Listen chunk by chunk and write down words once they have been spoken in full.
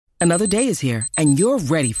Another day is here, and you're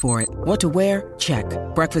ready for it. What to wear? Check.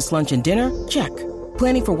 Breakfast, lunch, and dinner? Check.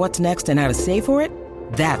 Planning for what's next and how to save for it?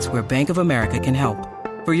 That's where Bank of America can help.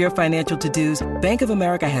 For your financial to-dos, Bank of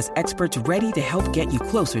America has experts ready to help get you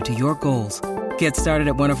closer to your goals. Get started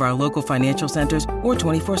at one of our local financial centers or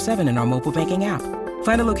 24/7 in our mobile banking app.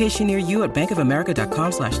 Find a location near you at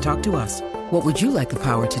bankofamerica.com/talktous. What would you like the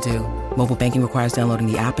power to do? Mobile banking requires downloading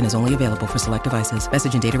the app and is only available for select devices.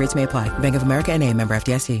 Message and data rates may apply. Bank of America N.A., member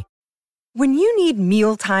FDIC. When you need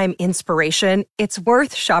mealtime inspiration, it's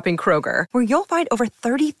worth shopping Kroger, where you'll find over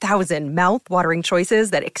 30,000 mouth-watering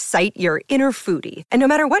choices that excite your inner foodie. And no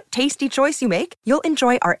matter what tasty choice you make, you'll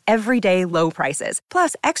enjoy our everyday low prices,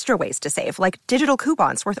 plus extra ways to save, like digital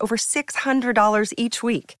coupons worth over $600 each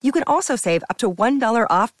week. You can also save up to $1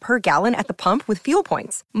 off per gallon at the pump with fuel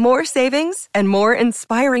points. More savings and more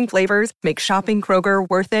inspiring flavors make shopping Kroger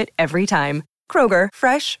worth it every time. Kroger,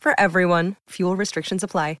 fresh for everyone. Fuel restrictions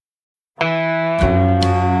apply. Hey,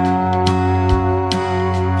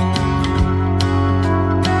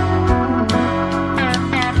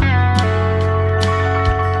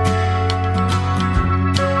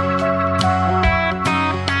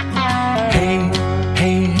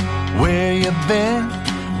 where you been?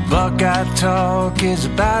 Buckeye Talk is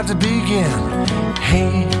about to begin.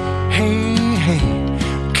 Hey,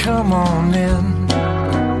 come on in.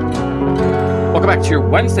 Welcome back to your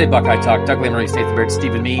Wednesday Buckeye Talk. Doug Lesmerises, Nathan Baird,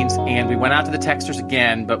 Stephen Means, and we went out to the texters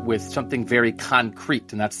again, but with something very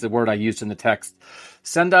concrete, and that's the word I used in the text.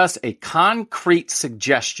 Send us a concrete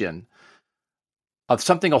suggestion of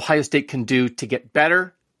something Ohio State can do to get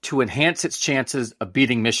better, to enhance its chances of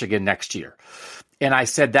beating Michigan next year. And I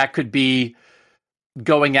said that could be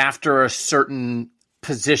going after a certain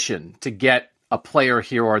position to get a player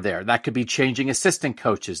here or there. That could be changing assistant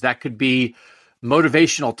coaches. That could be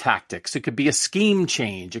motivational tactics. It could be a scheme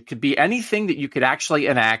change. It could be anything that you could actually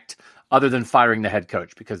enact other than firing the head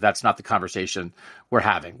coach, because that's not the conversation we're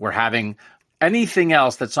having. We're having anything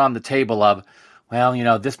else that's on the table of,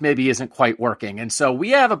 well, this maybe isn't quite working. And so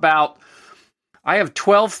I have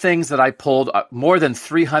 12 things that I pulled, more than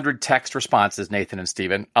 300 text responses, Nathan and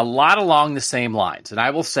Stephen, a lot along the same lines. And I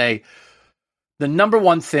will say the number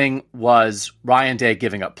one thing was Ryan Day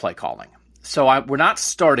giving up play calling. So we're not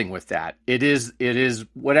starting with that. It is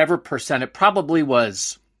whatever percent. It probably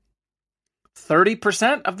was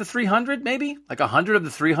 30% of the 300, maybe like 100 of the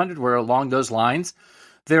 300 were along those lines.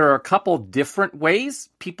 There are a couple different ways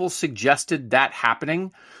people suggested that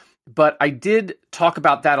happening, but I did talk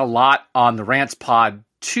about that a lot on the Rants Pod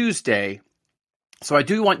Tuesday. So I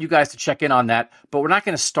do want you guys to check in on that, but we're not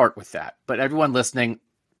going to start with that. But everyone listening,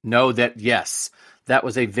 know that, yes, that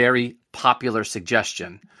was a very popular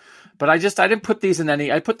suggestion. But I didn't put these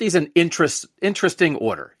I put these in interesting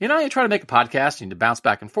order. You try to make a podcast, you need to bounce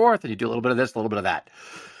back and forth, and you do a little bit of this, a little bit of that.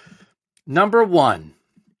 Number one,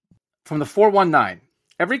 from the 419,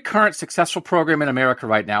 every current successful program in America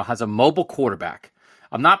right now has a mobile quarterback.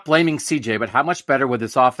 I'm not blaming CJ, but how much better would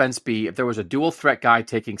this offense be if there was a dual threat guy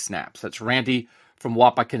taking snaps? That's Randy from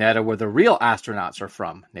Wapakoneta, where the real astronauts are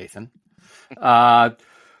from, Nathan.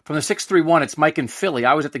 From the 631, it's Mike in Philly.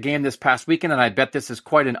 I was at the game this past weekend, and I bet this is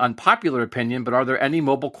quite an unpopular opinion, but are there any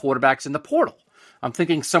mobile quarterbacks in the portal? I'm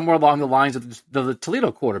thinking somewhere along the lines of the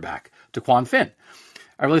Toledo quarterback, DeQuan Finn.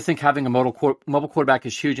 I really think having a mobile quarterback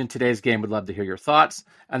is huge in today's game. Would love to hear your thoughts.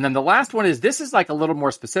 And then the last one is, this is like a little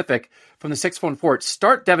more specific from the 614.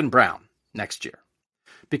 Start Devin Brown next year.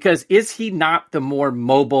 Because is he not the more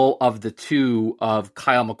mobile of the two of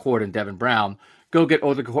Kyle McCord and Devin Brown? Go get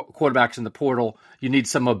other quarterbacks in the portal. You need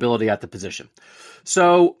some mobility at the position.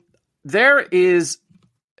 So there is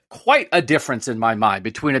quite a difference in my mind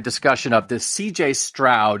between a discussion of does CJ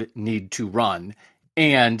Stroud need to run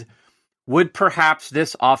and would perhaps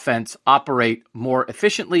this offense operate more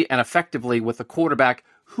efficiently and effectively with a quarterback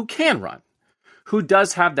who can run, who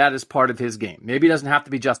does have that as part of his game. Maybe it doesn't have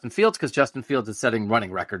to be Justin Fields, because Justin Fields is setting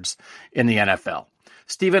running records in the NFL.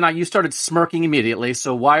 Stephen, you started smirking immediately,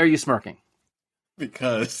 so why are you smirking?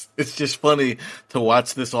 Because it's just funny to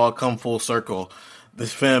watch this all come full circle.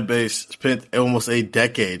 This fan base spent almost a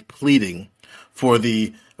decade pleading for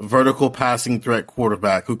the vertical passing threat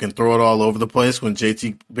quarterback who can throw it all over the place when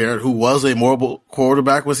JT Barrett, who was a mobile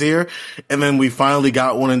quarterback, was here. And then we finally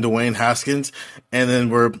got one in Dwayne Haskins. And then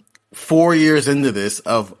we're 4 years into this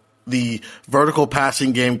of the vertical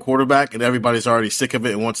passing game quarterback, and everybody's already sick of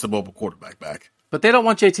it and wants the mobile quarterback back. But they don't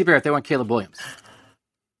want JT Barrett. They want Caleb Williams.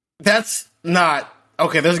 That's not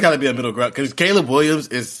okay. There's got to be a middle ground, because Caleb Williams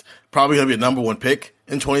is probably going to be a number one pick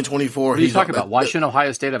in 2024. What are you talking about? Why shouldn't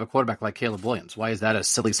Ohio State have a quarterback like Caleb Williams? Why is that a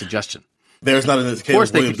silly suggestion? There's not a Of course,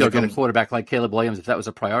 they could go get a quarterback like Caleb Williams if that was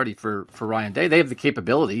a priority for Ryan Day. They have the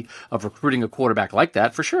capability of recruiting a quarterback like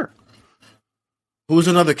that for sure. Who's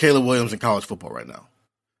another Caleb Williams in college football right now?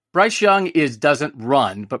 Bryce Young doesn't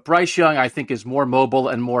run, but Bryce Young, I think, is more mobile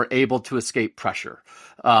and more able to escape pressure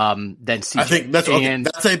than CJ. I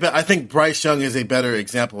think I think Bryce Young is a better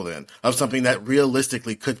example then of something that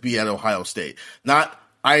realistically could be at Ohio State.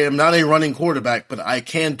 I am not a running quarterback, but I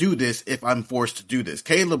can do this if I'm forced to do this.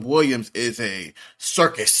 Caleb Williams is a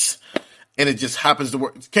circus, and it just happens to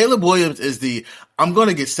work. Caleb Williams is I'm going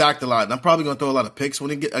to get sacked a lot, and I'm probably going to throw a lot of picks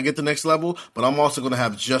when I get to the next level, but I'm also going to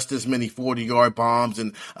have just as many 40-yard bombs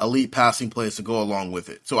and elite passing plays to go along with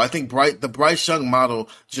it. So I think the Bryce Young model,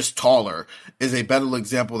 just taller, is a better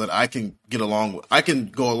example that I can get along with. I can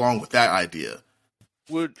go along with that idea.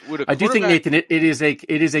 I do think, Nathan, it is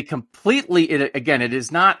a completely, again, it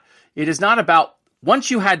is not about,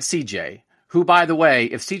 once you had CJ, who, by the way,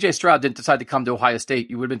 if CJ Stroud didn't decide to come to Ohio State,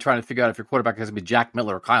 you would have been trying to figure out if your quarterback has to be Jack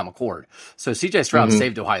Miller or Kyle McCord. So CJ Stroud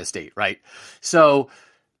saved Ohio State, right? So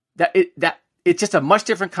it's just a much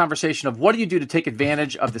different conversation of what do you do to take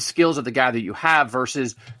advantage of the skills of the guy that you have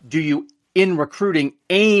versus do you, in recruiting,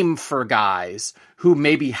 aim for guys who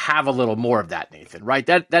maybe have a little more of that, Nathan, right?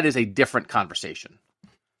 That is a different conversation.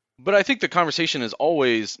 But I think the conversation is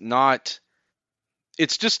always not,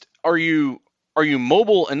 it's just, are you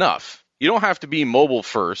mobile enough? You don't have to be mobile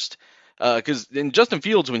first, because Justin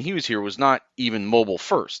Fields, when he was here, was not even mobile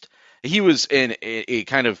first. He was a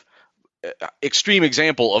kind of extreme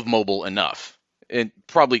example of mobile enough, and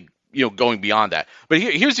probably going beyond that. But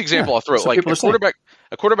here's the example I'll throw: like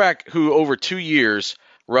a quarterback who over 2 years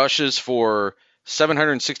rushes for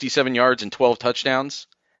 767 yards and 12 touchdowns.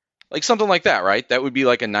 Like something like that, right? That would be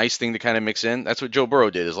like a nice thing to kind of mix in. That's what Joe Burrow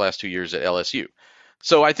did his last 2 years at LSU.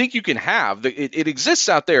 So I think you can have it exists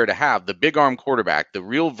out there to have the big arm quarterback, the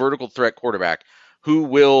real vertical threat quarterback who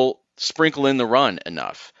will sprinkle in the run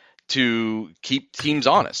enough to keep teams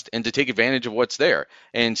honest and to take advantage of what's there.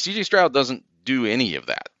 And CJ Stroud doesn't do any of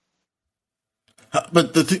that.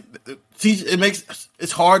 But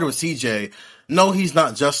it's hard with CJ. No, he's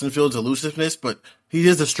not Justin Fields' elusiveness, but he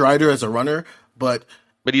is a strider as a runner. But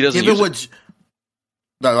he doesn't use it.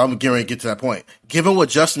 No, I'm getting ready to get to that point. Given what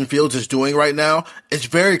Justin Fields is doing right now, it's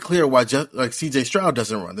very clear why CJ Stroud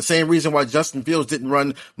doesn't run. The same reason why Justin Fields didn't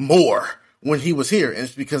run more when he was here, and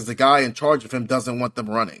it's because the guy in charge of him doesn't want them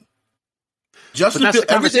running. That's the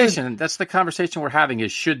conversation. That's the conversation we're having.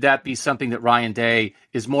 Is should that be something that Ryan Day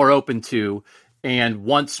is more open to and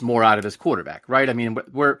wants more out of his quarterback? Right? I mean,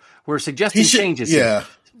 we're suggesting changes. Yeah.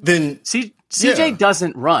 Then CJ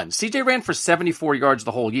doesn't run. CJ ran for 74 yards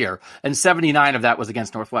the whole year, and 79 of that was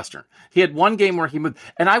against Northwestern. He had one game where he moved,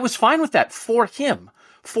 and I was fine with that for him.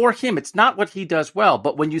 For him, it's not what he does well,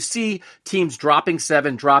 but when you see teams dropping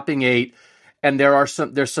 7, dropping 8, and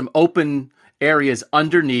there's some open areas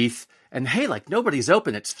underneath, and hey, like nobody's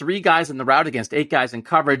open. It's 3 guys in the route against 8 guys in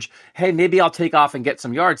coverage. Hey, maybe I'll take off and get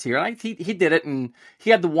some yards here. And he did it, and he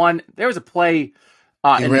had the one. There was a play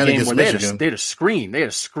in the game where they had a screen. They had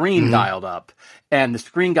a screen dialed up, and the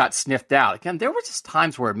screen got sniffed out. Again, there were just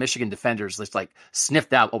times where Michigan defenders just like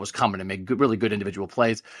sniffed out what was coming and made really good individual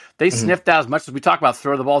plays. They sniffed out as much as we talk about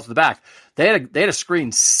throw the ball to the back. They had a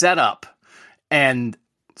screen set up, and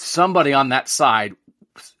somebody on that side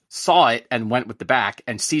saw it and went with the back,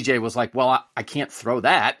 and CJ was like, well, I can't throw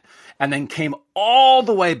that, and then came all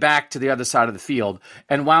the way back to the other side of the field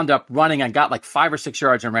and wound up running and got like 5 or 6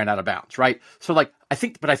 yards and ran out of bounds, right? So like, I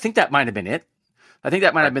think that might have been it. I think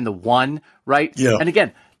that might have been the one, right? Yeah. And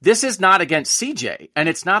again, this is not against CJ, and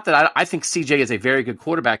it's not that I think CJ is a very good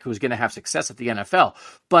quarterback who's going to have success at the NFL,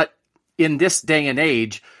 but in this day and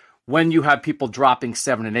age, when you have people dropping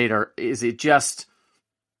 7 and 8,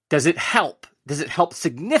 does it help? Does it help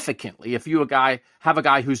significantly if you have a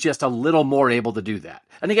guy who's just a little more able to do that?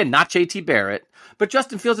 And again, not JT Barrett, but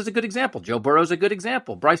Justin Fields is a good example. Joe Burrow is a good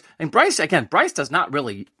example. Bryce does not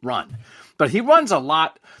really run, but he runs a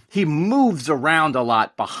lot. He moves around a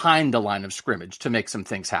lot behind the line of scrimmage to make some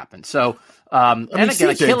things happen. So,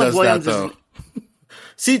 Caleb Williams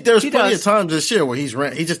See, there's plenty of times this year where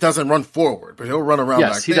he just doesn't run forward, but he'll run around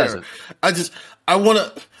back there. Doesn't. I want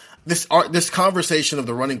to. This conversation of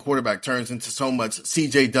the running quarterback turns into so much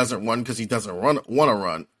CJ doesn't run because he doesn't want to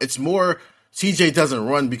run. It's more CJ doesn't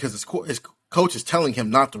run because his coach is telling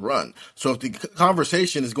him not to run. So if the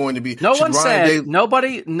conversation is going to be not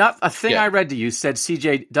a thing I read to you said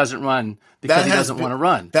CJ doesn't run because he doesn't want to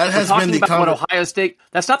run. That has been the conversation. What Ohio State.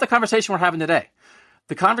 That's not the conversation we're having today.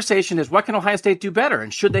 The conversation is what can Ohio State do better,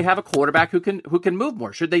 and should they have a quarterback who can move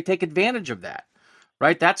more? Should they take advantage of that?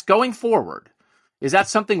 Right. That's going forward. Is that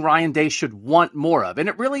something Ryan Day should want more of? And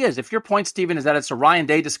it really is. If your point, Stephen, is that it's a Ryan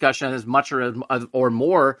Day discussion as much or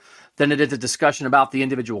more than it is a discussion about the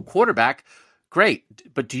individual quarterback,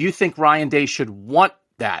 great. But do you think Ryan Day should want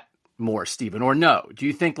that more, Stephen, or no? Do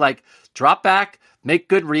you think like drop back, make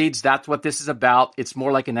good reads? That's what this is about. It's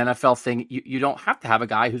more like an NFL thing. You don't have to have a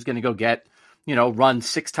guy who's going to go get, run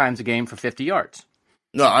 6 times a game for 50 yards.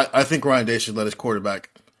 No, I think Ryan Day should let his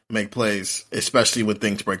quarterback make plays, especially when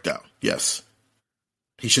things break down. Yes.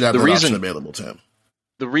 He should have that option available to him.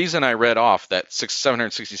 The reason I read off that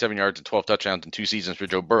 767 yards and 12 touchdowns in 2 seasons for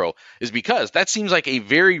Joe Burrow is because that seems like a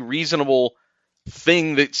very reasonable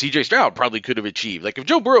thing that C.J. Stroud probably could have achieved. Like if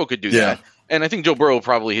Joe Burrow could do that, and I think Joe Burrow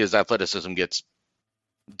probably his athleticism gets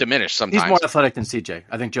diminished sometimes. He's more athletic than C.J.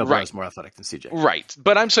 I think Joe Burrow is more athletic than C.J. Right.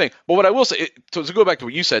 But I'm saying, but what I will say, to go back to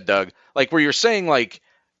what you said, Doug, like where you're saying like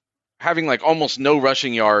having like almost no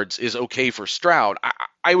rushing yards is okay for Stroud,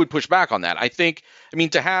 I would push back on that. I mean,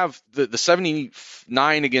 to have the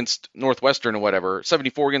 79 against Northwestern or whatever,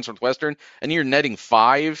 74 against Northwestern, and you're netting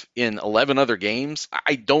 5 in 11 other games,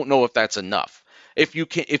 I don't know if that's enough. If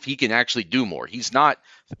he can actually do more. He's not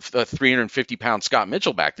a 350-pound Scott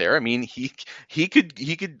Mitchell back there. I mean, he could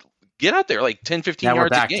get out there like 10, 15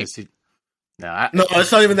 yards a game. No,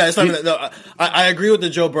 it's not even that. It's not even that. No, I agree with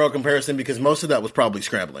the Joe Burrow comparison because most of that was probably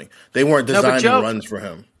scrambling. They weren't designing runs for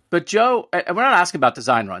him. But Joe, we're not asking about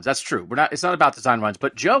design runs. That's true. It's not about design runs.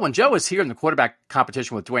 But Joe, when Joe was here in the quarterback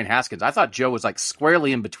competition with Dwayne Haskins, I thought Joe was like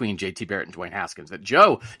squarely in between JT Barrett and Dwayne Haskins. That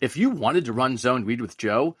Joe, if you wanted to run zone read with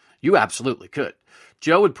Joe, you absolutely could.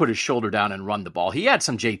 Joe would put his shoulder down and run the ball. He had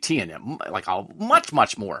some JT in him, like much,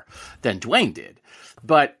 much more than Dwayne did.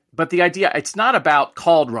 But the idea, it's not about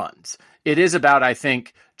called runs. It is about, I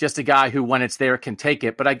think, just a guy who, when it's there, can take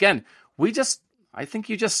it. But again, I think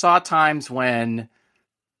you just saw times when,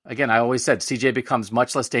 again, I always said CJ becomes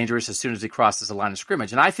much less dangerous as soon as he crosses the line of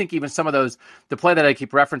scrimmage. And I think even some of those, the play that I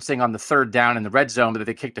keep referencing on the 3rd down in the red zone, that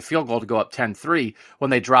they kicked a field goal to go up 10-3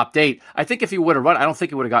 when they dropped 8, I think if he would have run, I don't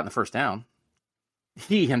think he would have gotten the first down.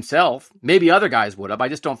 He himself, maybe other guys would have. I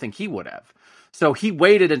just don't think he would have. So he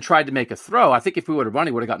waited and tried to make a throw. I think if he would have run,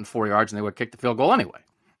 he would have gotten 4 yards and they would have kicked the field goal anyway.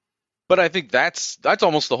 But I think that's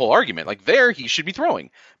almost the whole argument. Like there, he should be throwing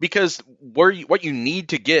because what you need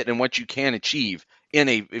to get and what you can achieve in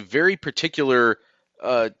a very particular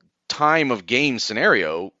time of game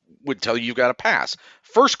scenario would tell you've got to pass.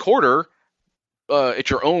 First quarter, at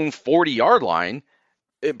your own 40-yard line,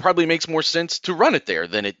 it probably makes more sense to run it there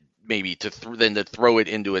than to throw it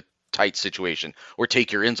into a tight situation or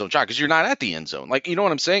take your end zone shot because you're not at the end zone. Like, you know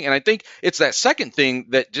what I'm saying? And I think it's that second thing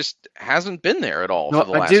that just hasn't been there at all for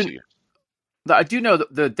the last 2 years. I do know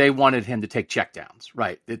that they wanted him to take checkdowns,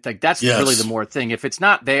 right? It's like that's really the more thing. If it's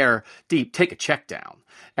not there deep, take a check down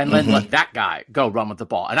and then let that guy go run with the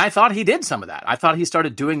ball. And I thought he did some of that. I thought he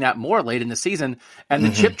started doing that more late in the season. And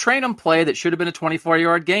the Chip Trayanum play that should have been a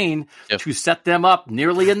 24-yard gain to set them up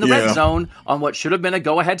nearly in the red zone on what should have been a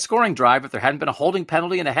go-ahead scoring drive if there hadn't been a holding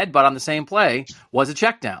penalty and a headbutt on the same play was a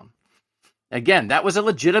check down. Again, that was a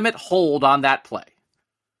legitimate hold on that play.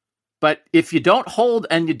 But if you don't hold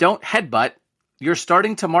and you don't headbutt, you're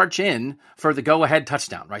starting to march in for the go-ahead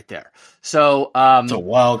touchdown right there. So it's a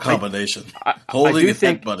wild combination. Holding and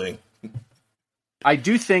headbutting. I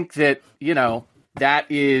do think that that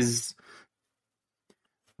is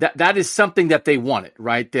something that they wanted,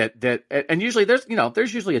 right? That and usually there's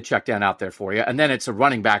usually a check down out there for you, and then it's a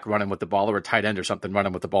running back running with the ball or a tight end or something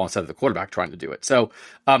running with the ball instead of the quarterback trying to do it. So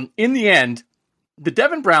in the end, the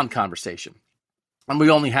Devin Brown conversation, and we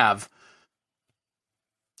only have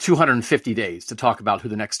 250 days to talk about who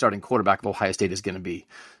the next starting quarterback of Ohio State is going to be.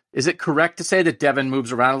 Is it correct to say that Devin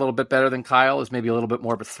moves around a little bit better than Kyle, is maybe a little bit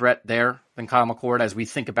more of a threat there than Kyle McCord as we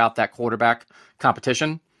think about that quarterback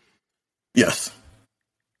competition? Yes.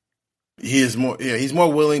 He is more, he's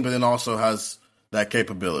more willing, but then also has that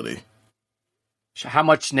capability. How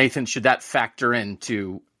much, Nathan, should that factor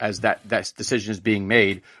into as that decision is being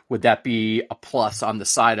made? Would that be a plus on the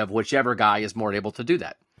side of whichever guy is more able to do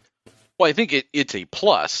that? Well, I think it's a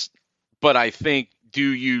plus, but I think do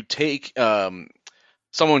you take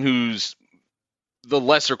someone who's the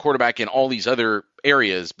lesser quarterback in all these other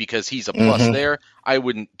areas because he's a plus there? I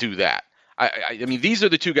wouldn't do that. I mean, these are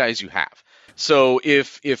the two guys you have. So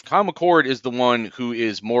if Kyle McCord is the one who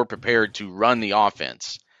is more prepared to run the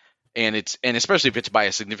offense, and especially if it's by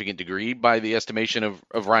a significant degree by the estimation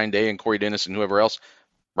of Ryan Day and Corey Dennis and whoever else,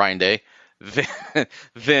 Ryan Day,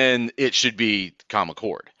 then it should be Kyle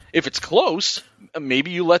McCord. If it's close,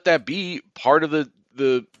 maybe you let that be part of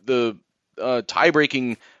the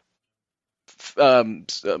tie-breaking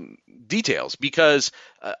details, because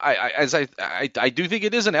I do think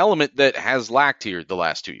it is an element that has lacked here the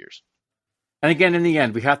last 2 years. And again, in the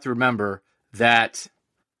end, we have to remember that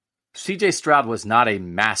C.J. Stroud was not a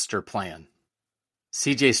master plan.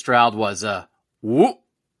 C.J. Stroud was our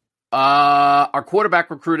quarterback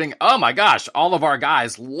recruiting. Oh my gosh, all of our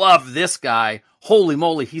guys love this guy. Holy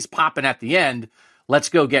moly, he's popping at the end. Let's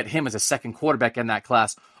go get him as a second quarterback in that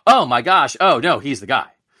class. Oh my gosh, oh no, he's the guy.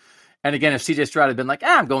 And again, if C.J. Stroud had been like,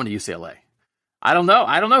 I'm going to UCLA. I don't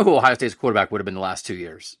know who Ohio State's quarterback would have been the last 2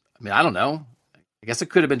 years. I mean, I don't know. I guess it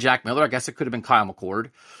could have been Jack Miller. I guess it could have been Kyle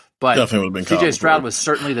McCord. But definitely would have been C.J. Stroud was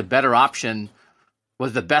certainly the better option,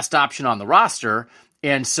 was the best option on the roster.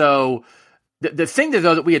 And so the thing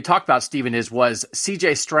that we had talked about, Stephen, was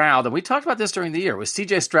C.J. Stroud, and we talked about this during the year, was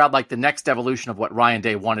C.J. Stroud like the next evolution of what Ryan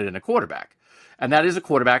Day wanted in a quarterback? And that is a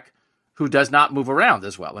quarterback who does not move around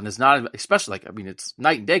as well, and is not, especially it's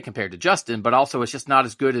night and day compared to Justin, but also it's just not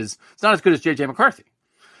as good as J.J. McCarthy.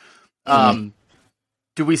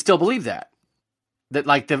 Do we still believe that? That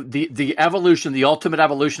like the evolution, the ultimate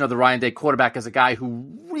evolution of the Ryan Day quarterback is a guy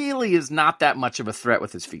who really is not that much of a threat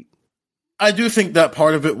with his feet? I do think that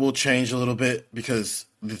part of it will change a little bit, because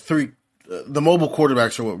the mobile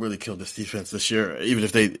quarterbacks are what really killed this defense this year, even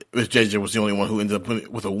if JJ was the only one who ended up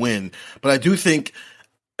with a win. But I do think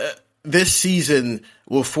this season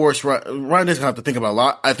will force Ryan Day's going to have to think about a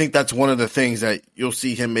lot. I think that's one of the things that you'll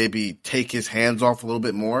see him maybe take his hands off a little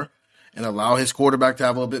bit more and allow his quarterback to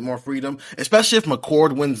have a little bit more freedom, especially if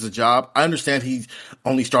McCord wins the job. I understand he's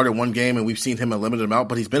only started one game and we've seen him a limited amount,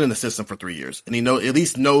 but he's been in the system for 3 years and he at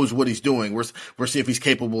least knows what he's doing. We're seeing if he's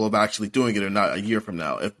capable of actually doing it or not a year from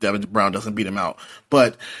now, if Devin Brown doesn't beat him out.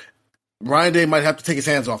 But Ryan Day might have to take his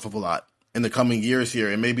hands off of a lot in the coming years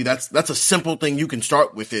here. And maybe that's a simple thing you can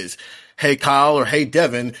start with is, hey, Kyle, or hey,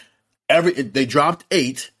 Devin, they dropped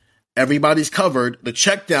 8. Everybody's covered. The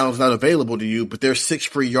check down is not available to you, but there's 6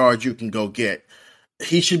 free yards you can go get.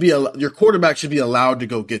 Your quarterback should be allowed to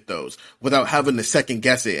go get those without having to second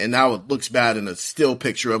guess it. And now it looks bad in a still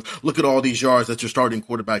picture of, look at all these yards that your starting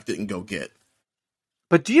quarterback didn't go get.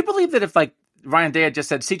 But do you believe that if like Ryan Day had just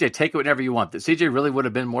said, CJ, take it whenever you want, that CJ really would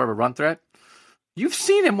have been more of a run threat? You've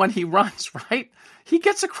seen him when he runs, right? He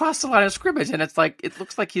gets across the line of scrimmage, and it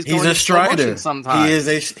looks like he's going a strider.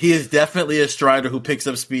 Sometimes he is definitely a strider who picks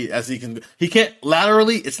up speed as he can. He can't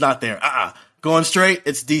laterally; it's not there. Going straight,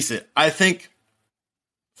 it's decent. I think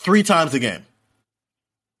 3 times a game,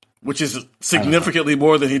 which is significantly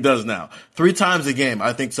more than he does now. 3 times a game,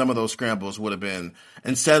 I think some of those scrambles would have been,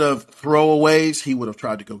 instead of throwaways, he would have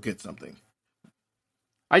tried to go get something.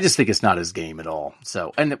 I just think it's not his game at all.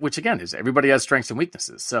 So, and which again is everybody has strengths and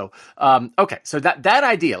weaknesses. So, okay. So that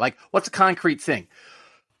idea, like what's a concrete thing?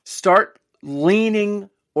 Start leaning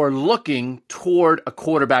or looking toward a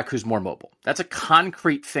quarterback who's more mobile. That's a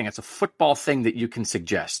concrete thing. It's a football thing that you can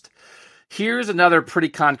suggest. Here's another pretty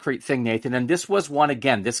concrete thing, Nathan. And this was one,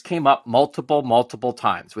 again, this came up multiple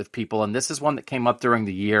times with people. And this is one that came up during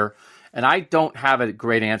the year. And I don't have a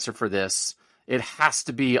great answer for this. It has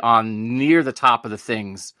to be on near the top of the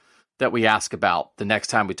things that we ask about the next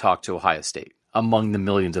time we talk to Ohio State, among the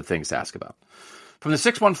millions of things to ask about. From the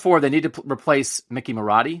 614, they need to replace Mickey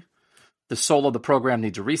Marotti. The soul of the program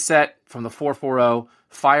needs a reset. From the 440,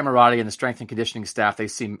 fire Marotti and the strength and conditioning staff. They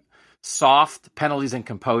seem soft, penalties and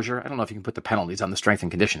composure. I don't know if you can put the penalties on the strength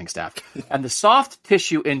and conditioning staff. And the soft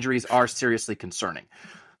tissue injuries are seriously concerning.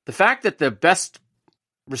 The fact that the best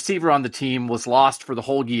receiver on the team was lost for the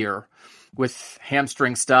whole year with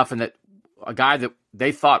hamstring stuff, and that a guy that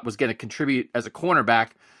they thought was going to contribute as a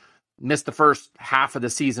cornerback missed the first half of the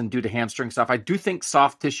season due to hamstring stuff. I do think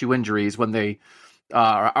soft tissue injuries, when they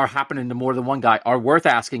are happening to more than one guy, are worth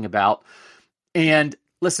asking about. And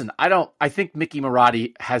listen, I think Mickey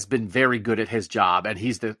Marotti has been very good at his job, and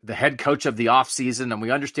he's the head coach of the offseason, and we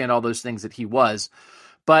understand all those things that he was.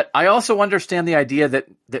 But I also understand the idea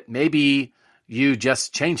that maybe you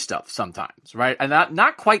just change stuff sometimes, right? And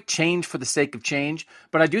not quite change for the sake of change,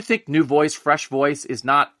 but I do think new voice, fresh voice is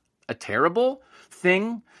not a terrible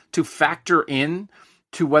thing to factor in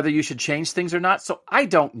to whether you should change things or not. So I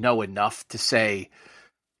don't know enough to say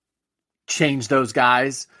change those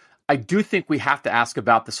guys. I do think we have to ask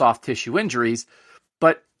about the soft tissue injuries,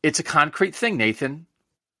 but it's a concrete thing, Nathan.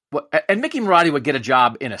 And Mickey Marotti would get a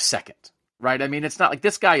job in a second. Right? I mean, it's not like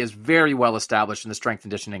this guy is very well established in the strength and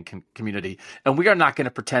conditioning community, and we are not going to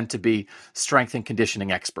pretend to be strength and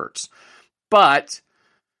conditioning experts. But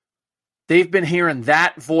they've been hearing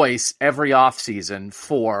that voice every offseason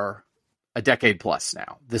for a decade plus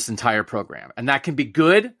now, this entire program. And that can be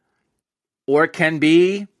good, or it can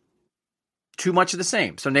be too much of the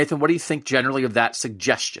same. So, Nathan, what do you think generally of that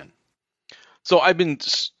suggestion? So I've been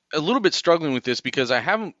a little bit struggling with this because I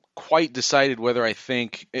haven't quite decided whether I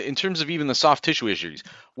think, in terms of even the soft tissue injuries,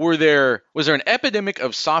 was there an epidemic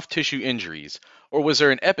of soft tissue injuries, or was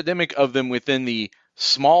there an epidemic of them within the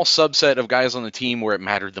small subset of guys on the team where it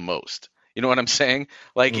mattered the most? You know what I'm saying?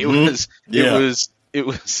 Like it was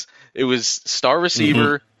star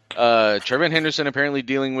receiver, Trevin Henderson apparently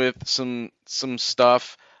dealing with some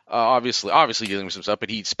stuff. Obviously dealing with some stuff, but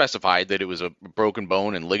he specified that it was a broken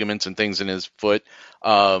bone and ligaments and things in his foot.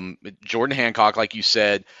 Jordan Hancock, like you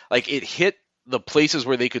said, like it hit the places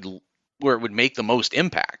where it would make the most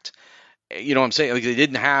impact. You know what I'm saying? Like they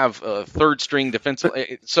didn't have a third string defensive.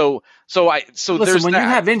 So listen, there's when that. you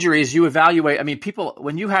have injuries, you evaluate. I mean,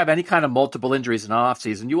 when you have any kind of multiple injuries in an off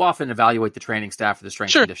season, you often evaluate the training staff or the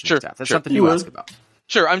strength conditioning staff. That's something you ask about.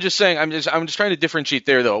 Sure, I'm just saying. I'm just trying to differentiate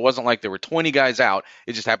there, though. It wasn't like there were 20 guys out.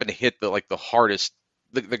 It just happened to hit the hardest,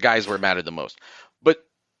 the guys where it mattered the most. But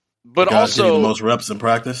also the most reps in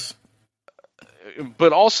practice.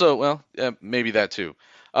 But also, well, maybe that too.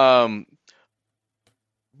 But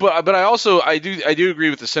I do agree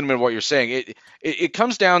with the sentiment of what you're saying. It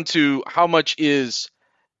comes down to how much is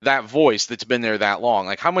that voice that's been there that long.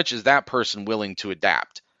 Like how much is that person willing to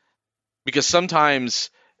adapt? Because sometimes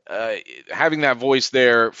having that voice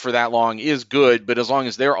there for that long is good, but as long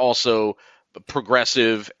as they're also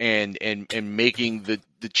progressive and making the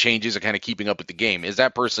changes and kind of keeping up with the game, is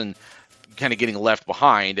that person kind of getting left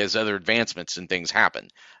behind as other advancements and things happen?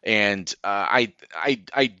 And I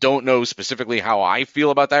don't know specifically how I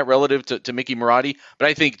feel about that relative to Mickey Marotti, but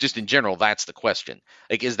I think just in general, that's the question.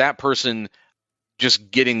 Like, is that person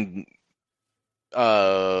just getting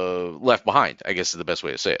left behind, I guess is the best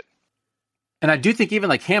way to say it. And I do think even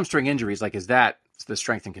like hamstring injuries, like is that the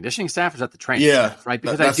strength and conditioning staff or is that the training staff, right?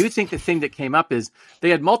 Because I do think the thing that came up is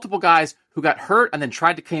they had multiple guys who got hurt and then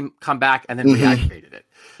tried to come back and then reactivated it.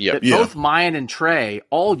 Both Mayan and Trey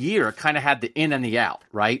all year kind of had the in and the out,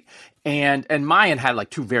 right? And Mayan had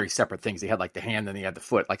like two very separate things. He had like the hand and he had the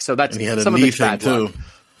foot. Like so that's and he had some a of knee the bad thing too.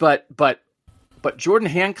 But Jordan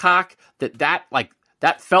Hancock,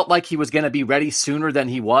 that felt like he was going to be ready sooner than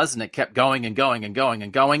he was, and it kept going and going and going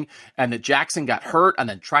and going, and that Jackson got hurt and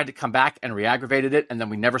then tried to come back and re-aggravated it, and then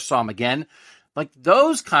we never saw him again. Like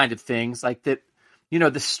those kind of things, like that, you know,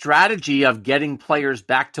 the strategy of getting players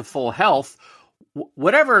back to full health,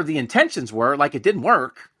 whatever the intentions were, like it didn't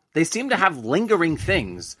work. They seem to have lingering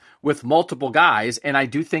things with multiple guys, and I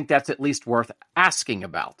do think that's at least worth asking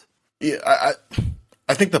about. Yeah,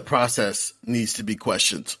 I think the process needs to be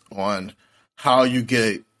questioned on how you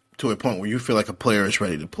get to a point where you feel like a player is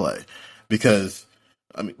ready to play. Because,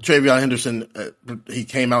 I mean, Travion Henderson, he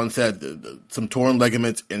came out and said some torn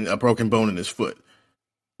ligaments and a broken bone in his foot.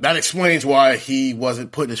 That explains why he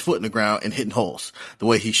wasn't putting his foot in the ground and hitting holes the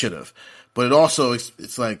way he should have. But it also,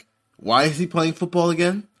 it's like, why is he playing football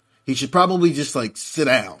again? He should probably just, like, sit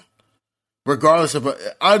down. Regardless of,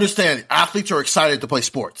 I understand athletes are excited to play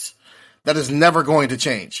sports. That is never going to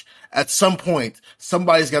change. At some point,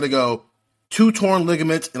 somebody's got to go, 2 torn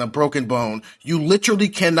ligaments and a broken bone. You literally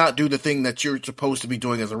cannot do the thing that you're supposed to be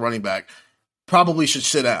doing as a running back. Probably should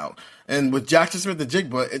sit out. And with Jackson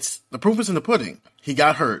Smith-Njigba, the proof is in the pudding. He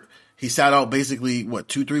got hurt. He sat out basically,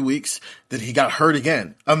 2-3 weeks? Then he got hurt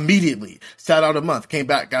again. Immediately. Sat out a month. Came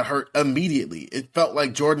back. Got hurt immediately. It felt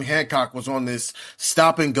like Jordan Hancock was on this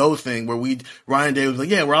stop and go thing where Ryan Day was like,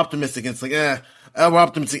 yeah, we're optimistic. And it's like, we're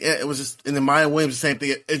optimistic. It was just, and then Maya Williams, the same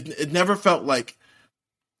thing. It never felt like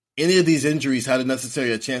any of these injuries had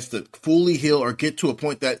necessarily a chance to fully heal or get to a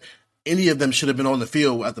point that any of them should have been on the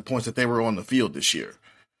field at the points that they were on the field this year.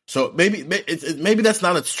 So maybe that's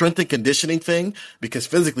not a strength and conditioning thing, because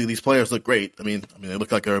physically these players look great. I mean they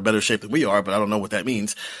look like they're in better shape than we are, but I don't know what that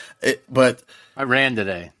means. But I ran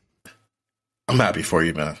today. I'm happy for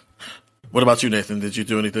you, man. What about you, Nathan? Did you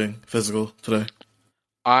do anything physical today?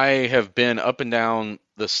 I have been up and down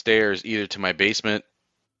the stairs either to my basement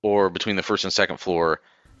or between the first and second floor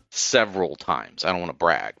several times. I don't want to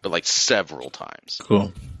brag, but like several times.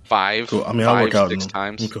 Cool. Cool. I mean, I work out 6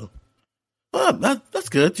 times. Cool. Well, that's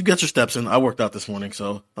good. You got your steps in. I worked out this morning,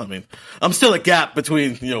 so I mean, I'm still a gap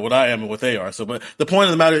between what I am and what they are. So, but the point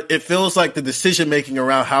of the matter, it feels like the decision making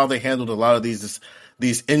around how they handled a lot of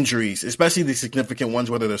these injuries, especially the significant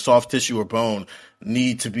ones, whether they're soft tissue or bone,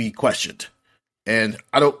 need to be questioned. And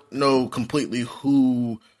I don't know completely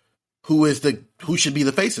who should be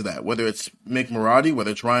the face of that, whether it's Mick Marotti, whether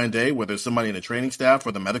it's Ryan Day, whether it's somebody in the training staff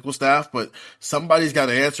or the medical staff, but somebody's got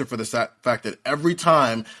to answer for the fact that every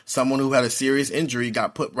time someone who had a serious injury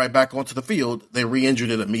got put right back onto the field, they re-injured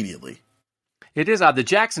it immediately. It is odd.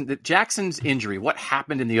 Jackson's injury, what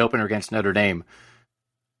happened in the opener against Notre Dame?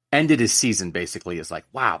 ended his season basically is like,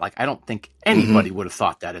 wow, like I don't think anybody would have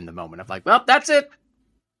thought that in the moment of like, well, that's it.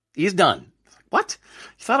 He's done. What?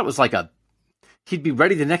 You thought it was like he'd be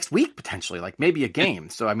ready the next week potentially, like maybe a game.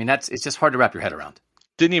 So, I mean, it's just hard to wrap your head around.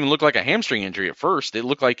 Didn't even look like a hamstring injury at first. It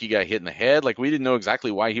looked like he got hit in the head. Like we didn't know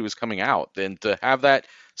exactly why he was coming out. And to have that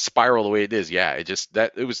spiral the way it is, yeah,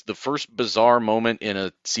 it was the first bizarre moment in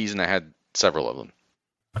a season that had several of them.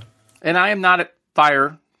 And I am not at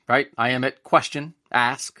fire, right? I am at question,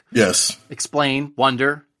 ask, yes, explain,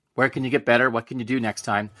 wonder. Where can you get better? What can you do next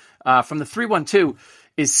time? From the 312,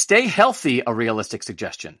 is stay healthy a realistic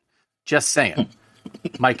suggestion? Just saying.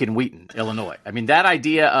 Mike in Wheaton, Illinois. I mean, that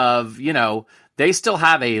idea of, they still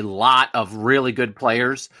have a lot of really good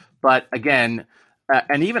players, but again,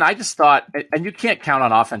 and even I just thought, and you can't count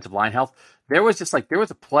on offensive line health. There was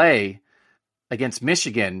a play against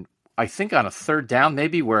Michigan, I think on a third down,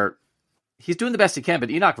 maybe, where he's doing the best he can, but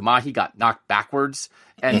Enoch Vamahi got knocked backwards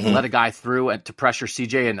and let a guy through and to pressure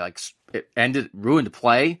CJ, and it ruined the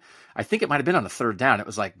play. I think it might have been on the third down. It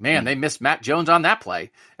was like, man, they missed Matt Jones on that play.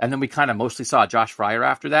 And then we kind of mostly saw Josh Fryer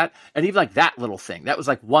after that. And even like that little thing, that was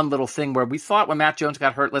like one little thing where we thought when Matt Jones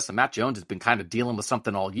got hurt, listen, Matt Jones has been kind of dealing with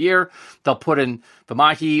something all year. They'll put in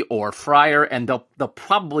Vamahi or Fryer and they'll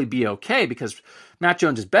probably be okay because Matt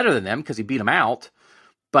Jones is better than them because he beat him out.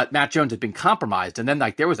 But Matt Jones had been compromised. And then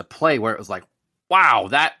like there was a play where it was like, wow,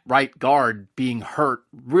 that right guard being hurt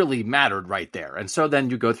really mattered right there. And so then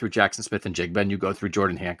you go through Jackson Smith and Jigba, and you go through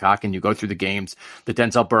Jordan Hancock, and you go through the games that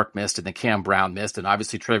Denzel Burke missed and that Cam Brown missed, and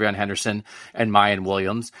obviously Travion Henderson and Mayan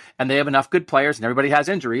Williams. And they have enough good players, and everybody has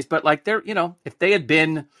injuries. But like they're, if they had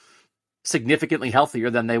been significantly healthier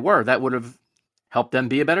than they were, that would have helped them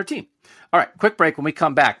be a better team. All right, quick break. When we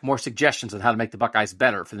come back, more suggestions on how to make the Buckeyes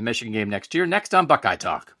better for the Michigan game next year. Next on Buckeye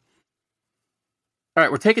Talk. All right,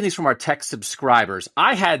 we're taking these from our tech subscribers.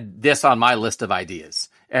 I had this on my list of ideas,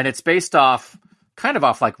 and it's based off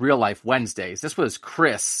like Real Life Wednesdays. This was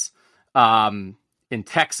Chris in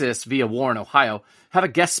Texas via Warren, Ohio. Have a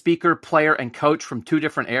guest speaker, player, and coach from two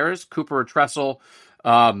different eras, Cooper or Tressel,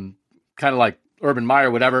 kind of like Urban Meyer,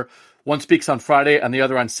 whatever. One speaks on Friday and the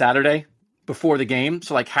other on Saturday before the game.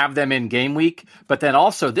 So like have them in game week. But then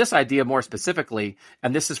also this idea more specifically,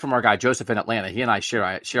 and this is from our guy Joseph in Atlanta. He and I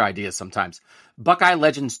share ideas sometimes. Buckeye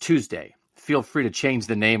Legends Tuesday. Feel free to change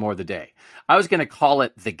the name or the day. I was going to call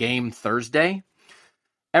it the Game Thursday.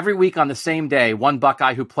 Every week on the same day, one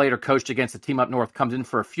Buckeye who played or coached against the team up north comes in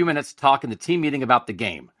for a few minutes to talk in the team meeting about the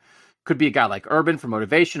game. Could be a guy like Urban for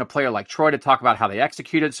motivation, a player like Troy to talk about how they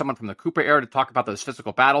executed, someone from the Cooper era to talk about those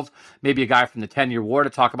physical battles, maybe a guy from the 10-year war to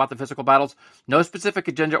talk about the physical battles. No specific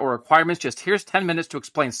agenda or requirements, just here's 10 minutes to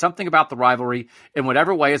explain something about the rivalry in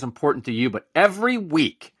whatever way is important to you. But every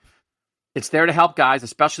week, it's there to help guys,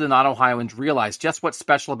 especially the non-Ohioans, realize just what's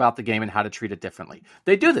special about the game and how to treat it differently.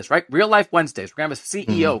 They do this, right? Real Life Wednesdays. We're going to have a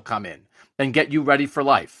CEO come in and get you ready for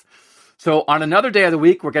life. So on another day of the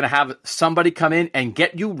week, we're going to have somebody come in and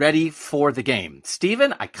get you ready for the game.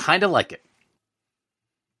 Steven, I kind of like it.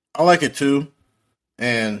 I like it too.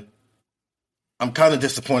 And I'm kind of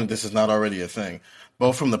disappointed this is not already a thing,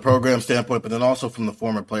 both from the program standpoint, but then also from the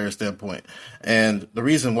former player standpoint. And the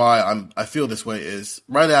reason why I feel this way is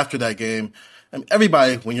right after that game,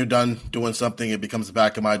 everybody, when you're done doing something, it becomes the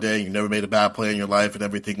back of my day. You never made a bad play in your life and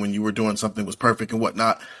everything when you were doing something was perfect and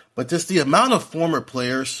whatnot. But just the amount of former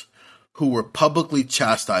players who were publicly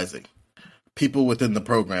chastising people within the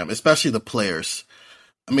program, especially the players.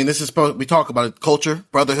 I mean, we talk about it, culture,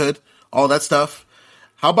 brotherhood, all that stuff.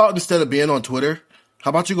 How about instead of being on Twitter, how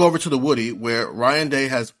about you go over to the Woody where Ryan Day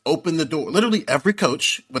has opened the door? Literally every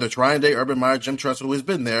coach, whether it's Ryan Day, Urban Meyer, Jim Tressel, who has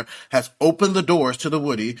been there, has opened the doors to the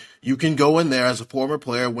Woody. You can go in there as a former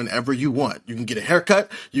player whenever you want. You can get a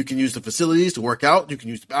haircut. You can use the facilities to work out. You can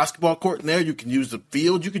use the basketball court in there. You can use the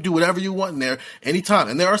field. You can do whatever you want in there anytime.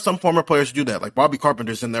 And there are some former players who do that, like Bobby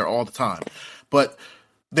Carpenter's in there all the time. But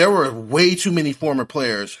there were way too many former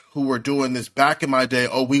players who were doing this back in my day.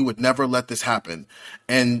 Oh, we would never let this happen.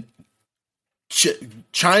 And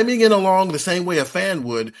chiming in along the same way a fan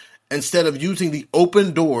would, instead of using the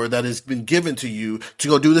open door that has been given to you to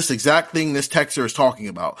go do this exact thing this texter is talking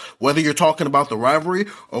about, whether you're talking about the rivalry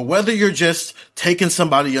or whether you're just taking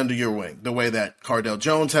somebody under your wing, the way that Cardell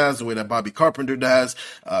Jones has, the way that Bobby Carpenter does.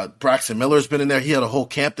 Braxton Miller's been in there. He had a whole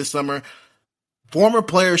camp this summer. Former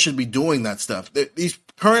players should be doing that stuff. These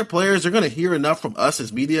current players are going to hear enough from us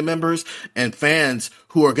as media members and fans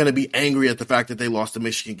who are going to be angry at the fact that they lost the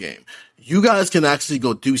Michigan game. You guys can actually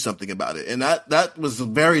go do something about it. And that was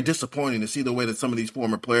very disappointing to see the way that some of these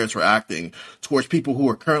former players were acting towards people who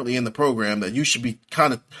are currently in the program, that you should be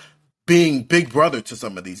kind of being big brother to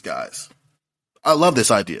some of these guys. I love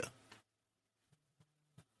this idea.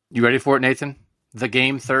 You ready for it, Nathan? The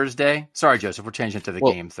game Thursday? Sorry, Joseph, we're changing it to the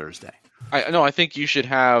game Thursday. I think you should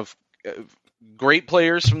have great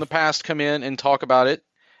players from the past come in and talk about it,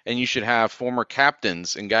 and you should have former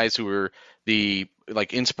captains and guys who are the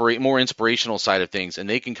more inspirational side of things, and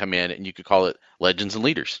they can come in and you could call it Legends and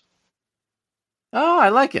Leaders. Oh, I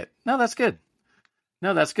like it. No, that's good.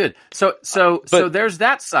 So there's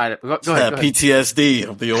that side. Go ahead. PTSD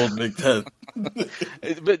of the old Big Ten.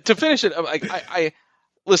 But to finish it,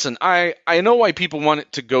 listen, I know why people want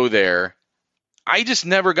it to go there. I just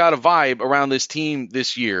never got a vibe around this team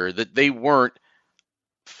this year that they weren't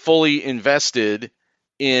fully invested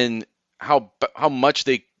in how much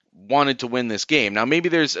they wanted to win this game. Now, maybe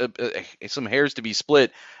there's some hairs to be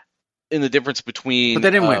split in the difference between. But they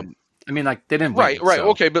didn't win. I mean, they didn't win. Right. So.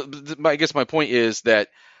 Okay, but I guess my point is that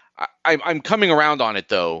I'm coming around on it,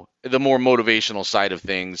 though, the more motivational side of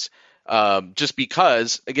things, just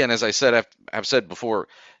because, again, as I said, I've said before,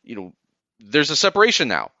 there's a separation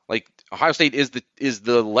now. Ohio State is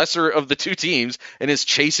the lesser of the two teams and is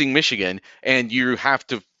chasing Michigan, and you have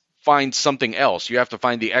to find something else. You have to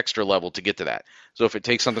find the extra level to get to that. So if it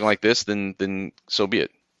takes something like this, then so be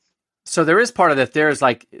it. So there is part of that.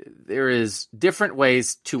 There is different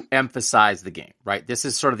ways to emphasize the game, right? This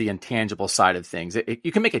is sort of the intangible side of things.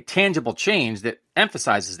 You can make a tangible change that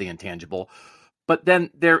emphasizes the intangible, but then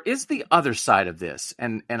there is the other side of this.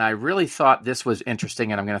 And I really thought this was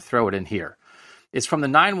interesting, and I'm going to throw it in here. It's from the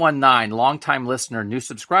 919, longtime listener, new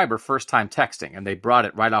subscriber, first time texting, and they brought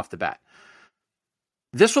it right off the bat.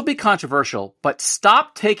 This will be controversial, but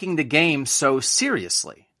stop taking the game so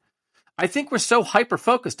seriously. I think we're so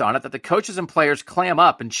hyper-focused on it that the coaches and players clam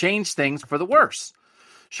up and change things for the worse.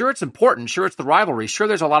 Sure, it's important. Sure, it's the rivalry. Sure,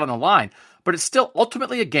 there's a lot on the line. But it's still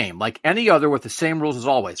ultimately a game, like any other, with the same rules as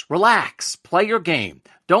always. Relax. Play your game.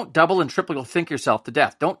 Don't double and triple think yourself to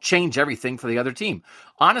death. Don't change everything for the other team.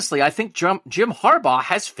 Honestly, I think Jim Harbaugh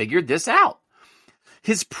has figured this out.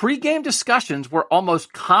 His pregame discussions were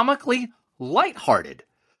almost comically lighthearted,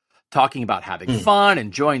 talking about having fun,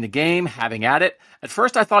 enjoying the game, having at it. At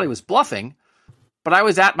first, I thought he was bluffing, but I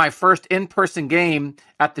was at my first in-person game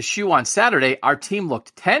at the Shoe on Saturday. Our team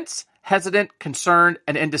looked tense, hesitant, concerned,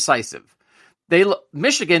 and indecisive.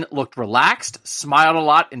 Michigan looked relaxed, smiled a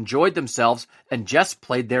lot, enjoyed themselves, and just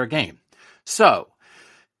played their game. So,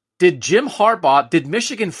 did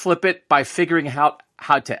Michigan flip it by figuring out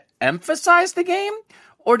how to emphasize the game?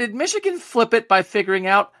 Or did Michigan flip it by figuring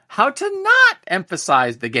out how to not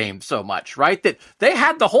emphasize the game so much, right? That they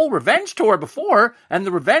had the whole revenge tour before, and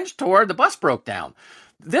the revenge tour, the bus broke down.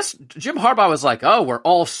 Jim Harbaugh was like, oh, we're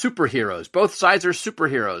all superheroes. Both sides are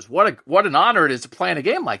superheroes. What an honor it is to play in a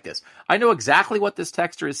game like this. I know exactly what this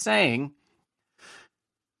texter is saying.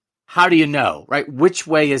 How do you know, right? Which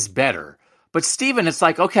way is better? But Stephen, it's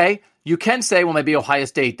like, okay, you can say, well, maybe Ohio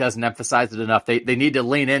State doesn't emphasize it enough. They need to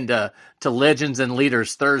lean into Legends and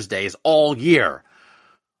Leaders Thursdays all year.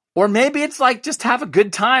 Or maybe it's like, just have a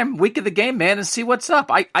good time, week of the game, man, and see what's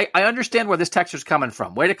up. I understand where this texter's coming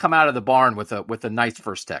from. Way to come out of the barn with a nice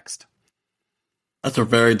first text. That's a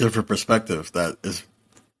very different perspective. That is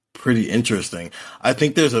pretty interesting. I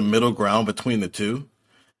think there's a middle ground between the two.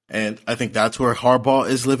 And I think that's where Harbaugh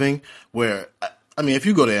is living, where, I mean, if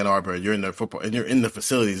you go to Ann Arbor and you're in their football and you're in the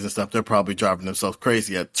facilities and stuff, they're probably driving themselves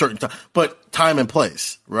crazy at certain times. But time and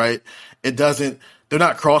place, right? They're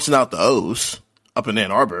not crossing out the O's up in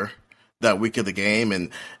Ann Arbor that week of the game.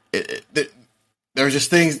 And there's just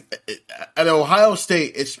things at Ohio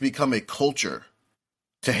State, it's become a culture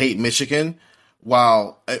to hate Michigan,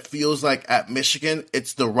 while it feels like at Michigan,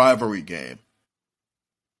 it's the rivalry game,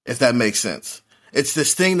 if that makes sense. It's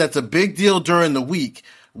this thing that's a big deal during the week,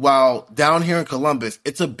 while down here in Columbus,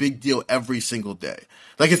 it's a big deal every single day.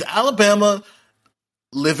 Like, is Alabama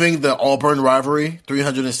living the Auburn rivalry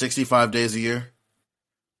 365 days a year?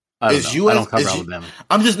 I don't cover Alabama.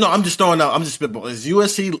 I'm just throwing out. I'm just spitballing. Is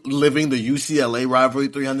USC living the UCLA rivalry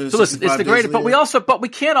 365 so listen, it's the greatest, days a year? but we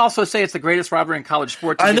can't also say it's the greatest rivalry in college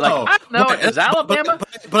sports. I know. I don't know. Is Alabama?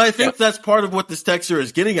 But I think that's part of what this texter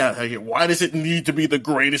is getting at here. Why does it need to be the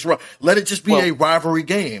greatest? Let it just be a rivalry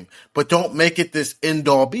game, but don't make it this end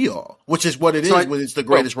all be all, which is what it is when it's the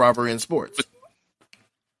greatest rivalry in sports.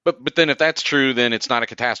 But then if that's true, then it's not a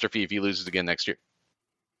catastrophe if he loses again next year.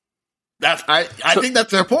 I think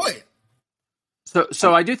that's their point.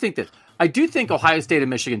 So I do think Ohio State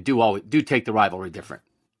and Michigan do take the rivalry different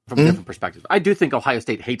from a different perspective. I do think Ohio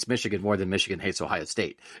State hates Michigan more than Michigan hates Ohio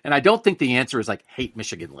State. And I don't think the answer is like hate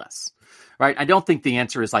Michigan less. Right? I don't think the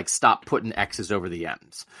answer is like stop putting X's over the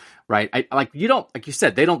M's. Right? Like you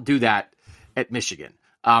said, they don't do that at Michigan.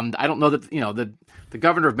 I don't know that the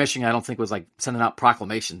governor of Michigan, I don't think, was like sending out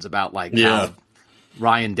proclamations about like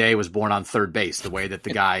Ryan Day was born on third base, the way that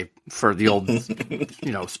the guy for the old,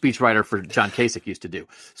 speechwriter for John Kasich used to do.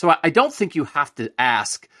 So I don't think you have to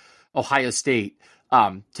ask Ohio State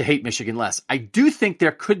to hate Michigan less. I do think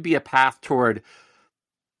there could be a path toward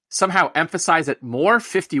somehow emphasize it more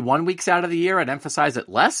 51 weeks out of the year and emphasize it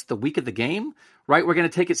less the week of the game, right? We're going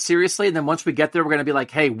to take it seriously. And then once we get there, we're going to be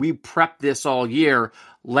like, hey, we prepped this all year.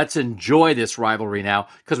 Let's enjoy this rivalry now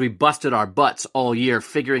because we busted our butts all year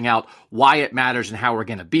figuring out why it matters and how we're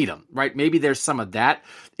going to beat them, right? Maybe there's some of that.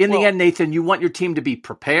 In the end, Nathan, you want your team to be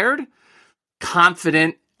prepared,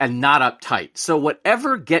 confident, and not uptight. So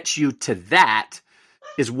whatever gets you to that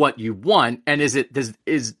is what you want. And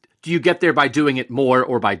do you get there by doing it more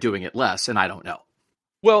or by doing it less? And I don't know.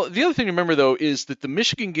 Well, the other thing to remember, though, is that the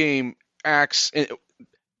Michigan game actually,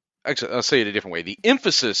 I'll say it a different way. The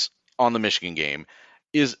emphasis on the Michigan game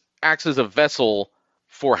acts as a vessel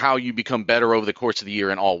for how you become better over the course of the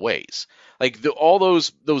year in all ways. Like all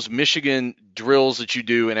those Michigan drills that you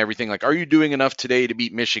do and everything, like, are you doing enough today to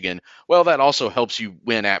beat Michigan? Well, that also helps you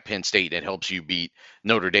win at Penn State. It helps you beat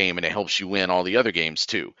Notre Dame, and it helps you win all the other games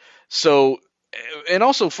too. So, and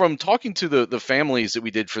also from talking to the families that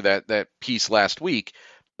we did for that piece last week,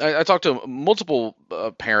 I talked to multiple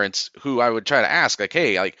parents who I would try to ask, like,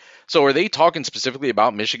 hey, like, so are they talking specifically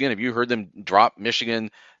about Michigan? Have you heard them drop Michigan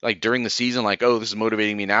like during the season, like, oh, this is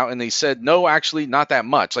motivating me now? And they said, no, actually not that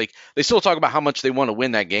much. Like, they still talk about how much they want to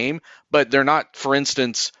win that game, but they're not, for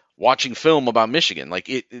instance, watching film about Michigan. Like,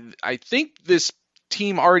 I think this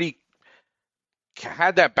team already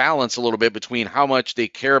had that balance a little bit between how much they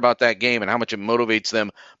care about that game and how much it motivates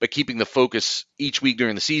them, but keeping the focus each week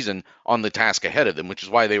during the season on the task ahead of them, which is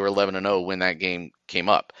why they were 11-0 when that game came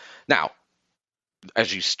up. Now,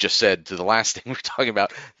 as you just said to the last thing we were talking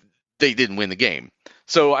about, they didn't win the game.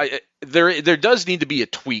 So there does need to be a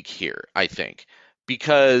tweak here, I think,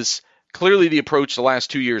 because clearly the approach the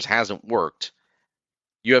last 2 years hasn't worked.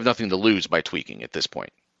 You have nothing to lose by tweaking at this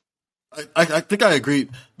point. I think I agree.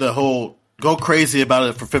 The whole go crazy about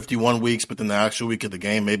it for 51 weeks, but then the actual week of the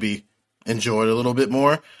game, maybe enjoy it a little bit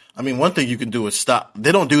more. I mean, one thing you can do is stop.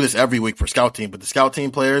 They don't do this every week for scout team, but the scout team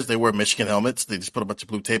players, they wear Michigan helmets. They just put a bunch of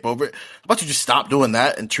blue tape over it. How about you just stop doing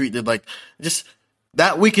that and treat it like just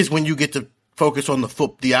that week is when you get to focus on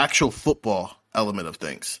the actual football element of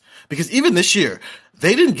things. Because even this year,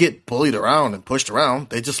 they didn't get bullied around and pushed around.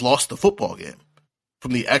 They just lost the football game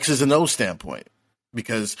from the X's and O's standpoint.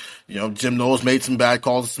 Because, Jim Knowles made some bad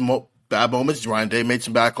calls, some bad moments. Ryan Day made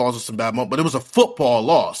some bad calls and some bad moments, but it was a football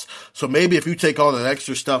loss. So maybe if you take all that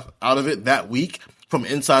extra stuff out of it that week from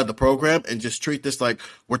inside the program and just treat this like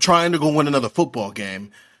we're trying to go win another football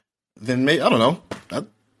game, then maybe, I don't know, that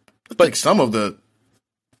takes some of the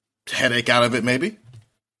headache out of it maybe.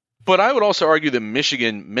 But I would also argue that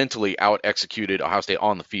Michigan mentally out-executed Ohio State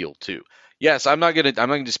on the field too. Yes, I'm not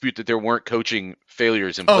gonna dispute that there weren't coaching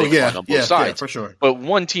failures in play on both sides. Yeah, for sure. But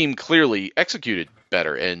one team clearly executed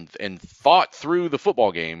better and thought through the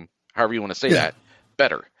football game, however you want to say that,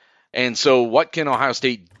 better. And so what can Ohio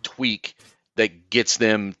State tweak that gets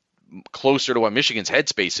them closer to what Michigan's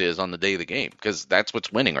headspace is on the day of the game? Because that's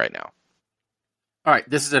what's winning right now. All right,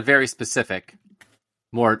 this is a very specific,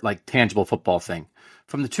 more like tangible football thing.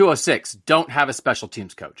 From the 206, don't have a special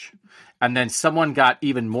teams coach. And then someone got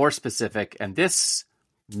even more specific, and this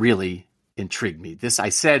really intrigued me. I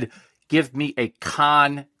said, give me a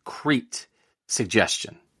concrete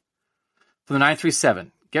suggestion. From the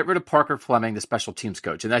 937, get rid of Parker Fleming, the special teams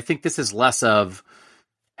coach. And I think this is less of,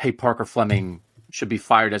 hey, Parker Fleming should be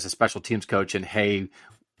fired as a special teams coach, and hey,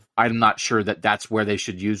 I'm not sure that that's where they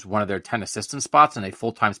should use one of their 10 assistant spots and a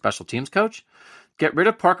full-time special teams coach. Get rid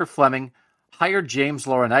of Parker Fleming, hire James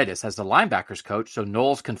Laurinaitis as the linebackers coach so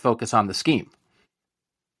Knowles can focus on the scheme.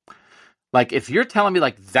 Like, if you're telling me,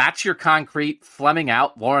 like, that's your concrete Fleming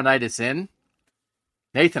out, Laurinaitis in,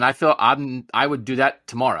 Nathan, I feel I would do that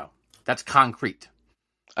tomorrow. That's concrete.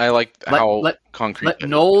 I like how concrete. Let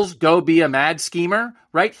Knowles go be a mad schemer,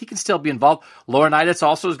 right? He can still be involved. Laurinaitis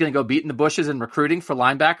also is going to go beat in the bushes and recruiting for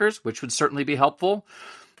linebackers, which would certainly be helpful.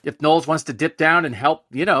 If Knowles wants to dip down and help,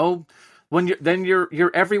 when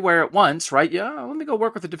you're everywhere at once, right? Yeah, let me go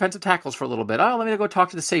work with the defensive tackles for a little bit. Oh, let me go talk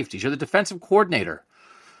to the safeties. You're the defensive coordinator.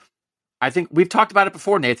 I think we've talked about it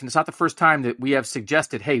before, Nathan. It's not the first time that we have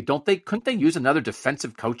suggested, hey, couldn't they use another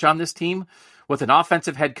defensive coach on this team with an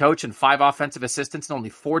offensive head coach and 5 offensive assistants and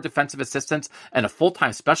only 4 defensive assistants and a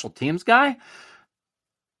full-time special teams guy?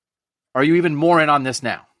 Are you even more in on this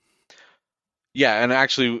now? Yeah, and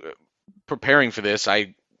actually preparing for this,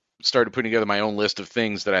 I started putting together my own list of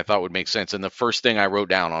things that I thought would make sense. And the first thing I wrote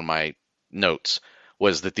down on my notes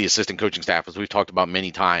was that the assistant coaching staff, as we've talked about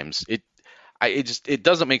many times, it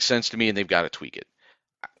doesn't make sense to me, and they've got to tweak it.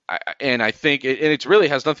 And I think it really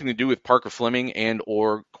has nothing to do with Parker Fleming and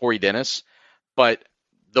or Corey Dennis, but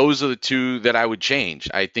those are the two that I would change.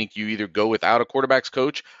 I think you either go without a quarterbacks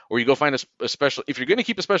coach or you go find a special. If you're going to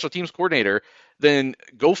keep a special teams coordinator, then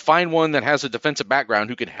go find one that has a defensive background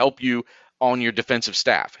who can help you on your defensive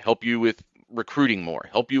staff, help you with recruiting more,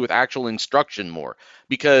 help you with actual instruction more,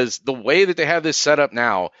 because the way that they have this set up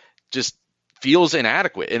now just feels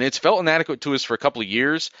inadequate, and it's felt inadequate to us for a couple of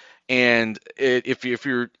years. And if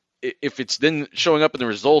it's then showing up in the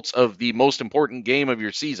results of the most important game of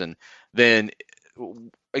your season, then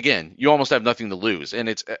again, you almost have nothing to lose. And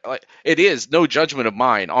it is no judgment of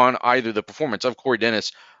mine on either the performance of Corey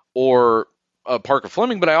Dennis or Parker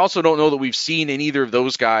Fleming, but I also don't know that we've seen in either of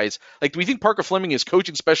those guys. Like, do we think Parker Fleming is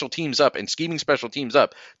coaching special teams up and scheming special teams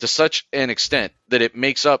up to such an extent that it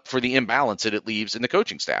makes up for the imbalance that it leaves in the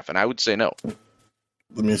coaching staff? And I would say no.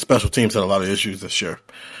 I mean, special teams had a lot of issues this year,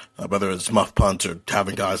 whether it's muff punts or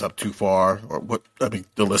having guys up too far, or what. I mean,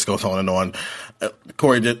 the list goes on and on.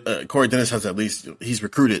 Corey Dennis has he's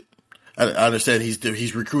recruited. I understand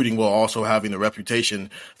he's recruiting while also having the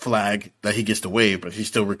reputation flag that he gets to wave, but he's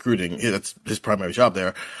still recruiting. That's his primary job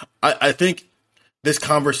there. I think this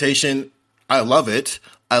conversation, I love it.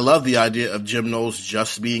 I love the idea of Jim Knowles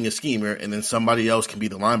just being a schemer and then somebody else can be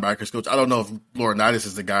the linebackers coach. I don't know if Laurinaitis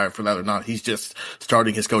is the guy for that or not. He's just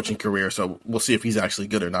starting his coaching career, so we'll see if he's actually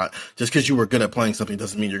good or not. Just because you were good at playing something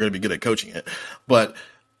doesn't mean you're going to be good at coaching it. But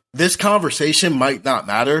this conversation might not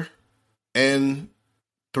matter in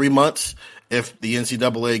 3 months if the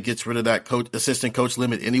NCAA gets rid of that assistant coach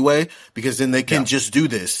limit anyway, because then they can just do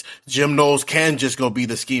this. Jim Knowles can just go be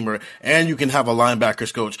the schemer, and you can have a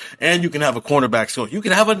linebackers coach, and you can have a cornerbacks coach. You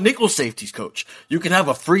can have a nickel safeties coach. You can have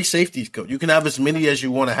a free safeties coach. You can have as many as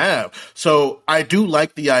you want to have. So I do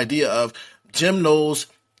like the idea of Jim Knowles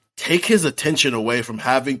take his attention away from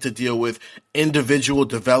having to deal with individual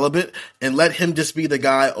development and let him just be the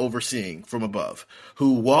guy overseeing from above,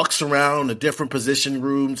 who walks around the different position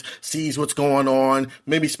rooms, sees what's going on,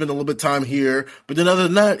 maybe spend a little bit of time here. But then other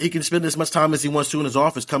than that, he can spend as much time as he wants to in his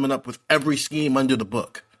office coming up with every scheme under the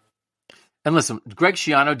book. And listen, Greg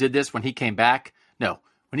Schiano did this when he came back. No,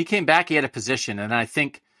 when he came back, he had a position. And I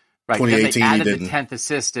think, right, then they added the 10th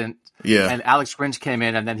assistant. Yeah. And Alex Grinch came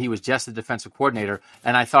in, and then he was just the defensive coordinator.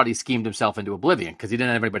 And I thought he schemed himself into oblivion because he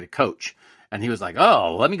didn't have anybody to coach. And he was like,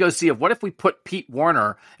 oh, let me go see what if we put Pete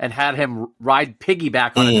Werner and had him ride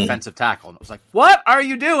piggyback on a defensive tackle. And it was like, what are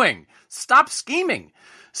you doing? Stop scheming.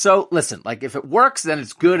 So listen, like if it works, then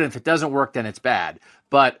it's good. And if it doesn't work, then it's bad.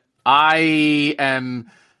 But I am,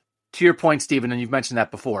 to your point, Stephen, and you've mentioned that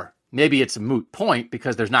before, maybe it's a moot point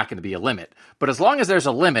because there's not going to be a limit. But as long as there's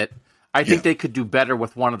a limit, I think they could do better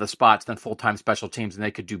with one of the spots than full-time special teams, and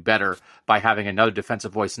they could do better by having another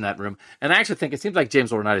defensive voice in that room. And I actually think it seems like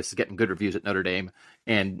James Laurinaitis is getting good reviews at Notre Dame,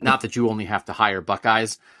 and not that you only have to hire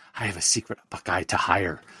Buckeyes. I have a secret Buckeye to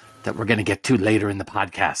hire that we're going to get to later in the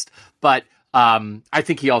podcast. But I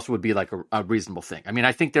think he also would be like a reasonable thing. I mean,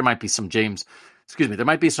 I think there might be some there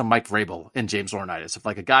might be some Mike Vrabel in James Laurinaitis, of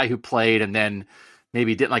like a guy who played and then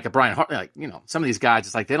maybe didn't, like a Brian Hart, like, you know, some of these guys,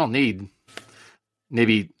 it's like they don't need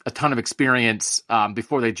maybe a ton of experience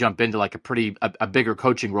before they jump into like a bigger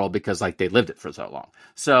coaching role because like they lived it for so long.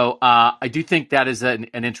 So I do think that is an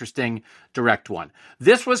interesting direct one.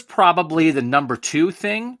 This was probably the number 2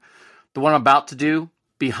 thing, the one I'm about to do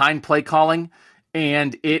behind play calling.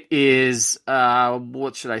 And it is,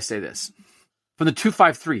 what should I say this? From the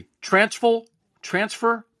 253,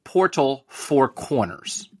 transfer portal for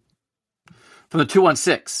corners. From the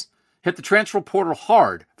 216, hit the transfer portal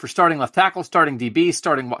hard for starting left tackle, starting DB,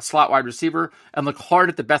 starting slot wide receiver, and look hard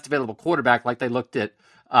at the best available quarterback like they looked at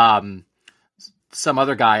some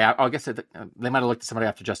other guy. I guess they might have looked at somebody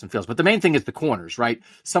after Justin Fields. But the main thing is the corners, right?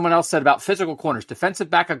 Someone else said about physical corners, defensive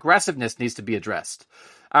back aggressiveness needs to be addressed.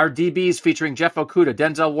 Our DBs featuring Jeff Okudah,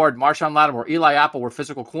 Denzel Ward, Marshawn Lattimore, Eli Apple were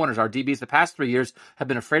physical corners. Our DBs the past 3 years have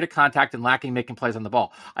been afraid of contact and lacking making plays on the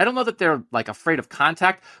ball. I don't know that they're like afraid of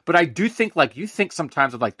contact, but I do think like you think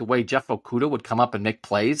sometimes of like the way Jeff Okudah would come up and make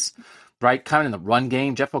plays, right? Kind of in the run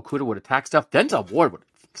game, Jeff Okudah would attack stuff. Denzel Ward would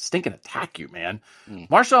stinking attack you, man.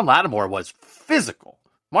 Marshawn Lattimore was physical.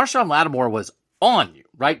 Marshawn Lattimore was on you,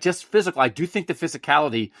 right? Just physical. I do think the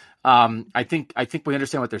physicality, I think we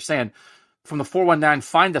understand what they're saying. From the 419,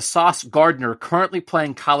 find the Sauce Gardner currently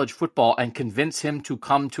playing college football and convince him to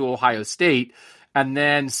come to Ohio State. And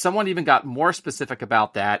then someone even got more specific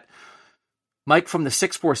about that. Mike from the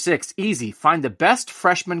 646, easy. Find the best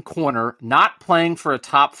freshman corner not playing for a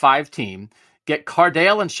top 5 team. Get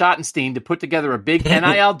Cardale and Schottenstein to put together a big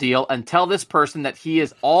NIL deal and tell this person that he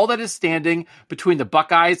is all that is standing between the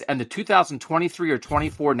Buckeyes and the 2023 or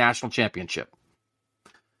 24 national championship.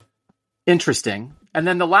 Interesting. And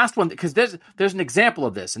then the last one, because there's an example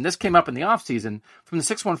of this, and this came up in the offseason from the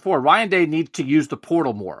 614. Ryan Day needs to use the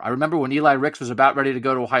portal more. I remember when Eli Ricks was about ready to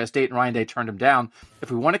go to Ohio State and Ryan Day turned him down.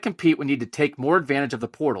 If we want to compete, we need to take more advantage of the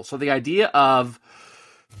portal. So the idea of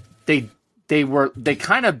they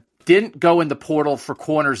kind of didn't go in the portal for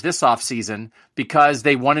corners this offseason because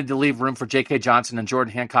they wanted to leave room for J.K. Johnson and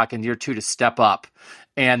Jordan Hancock in year 2 to step up.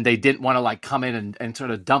 And they didn't want to like come in and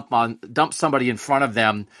sort of dump somebody in front of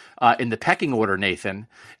them in the pecking order, Nathan.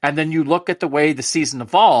 And then you look at the way the season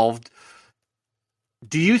evolved.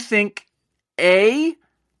 Do you think, A,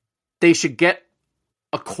 they should get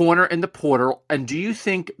a corner in the portal? And do you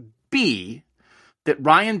think, B, that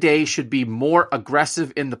Ryan Day should be more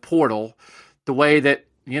aggressive in the portal the way that,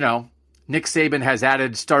 Nick Saban has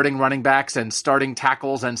added starting running backs and starting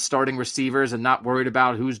tackles and starting receivers and not worried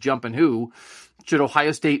about who's jumping who? Should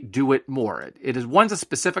Ohio State do it more? One's a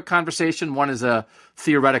specific conversation, one is a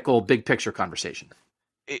theoretical big picture conversation.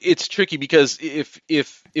 It's tricky because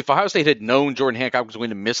if Ohio State had known Jordan Hancock was going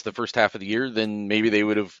to miss the first half of the year, then maybe they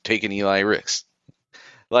would have taken Eli Ricks.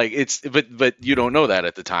 But you don't know that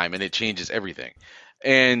at the time, and it changes everything.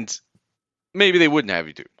 And maybe they wouldn't have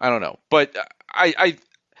you do. I don't know. But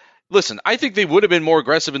listen, I think they would have been more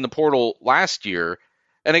aggressive in the portal last year.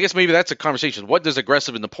 And I guess maybe that's a conversation. What does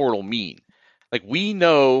aggressive in the portal mean? Like, we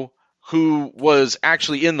know who was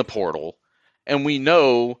actually in the portal, and we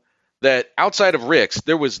know that outside of Ricks,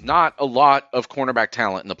 there was not a lot of cornerback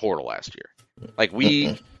talent in the portal last year. Like,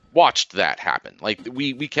 we watched that happen. Like,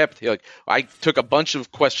 we kept, I took a bunch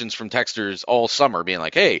of questions from texters all summer being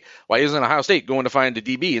like, hey, why isn't Ohio State going to find a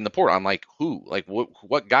DB in the portal? I'm like, who? Like,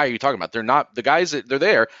 what guy are you talking about? They're not, the guys that they're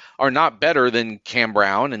there are not better than Cam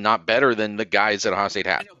Brown and not better than the guys that Ohio State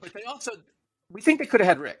had. I know, but they also, we think they could have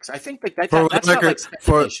had Ricks. I think that's not like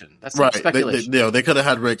speculation. That's right. Speculation. They could have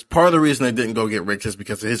had Ricks. Part of the reason they didn't go get Ricks is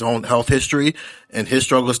because of his own health history and his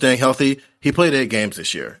struggle staying healthy. He played 8 games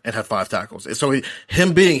this year and had 5 tackles. And so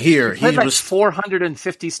him being here, he was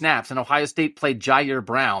 450 snaps, and Ohio State played Jair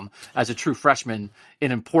Brown as a true freshman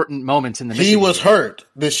in important moments in the Michigan He was game. Hurt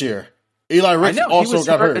this year. Eli Ricks also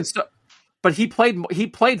got hurt. But he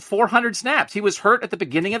played 400 snaps. He was hurt at the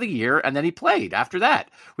beginning of the year, and then he played after that.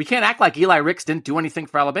 We can't act like Eli Ricks didn't do anything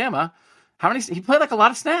for Alabama. He played like a lot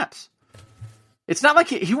of snaps. It's not like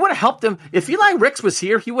he would have helped them. If Eli Ricks was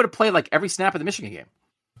here, he would have played like every snap of the Michigan game.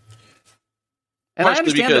 And I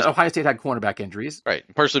understand that Ohio State had cornerback injuries. Right.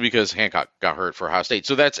 Partially because Hancock got hurt for Ohio State.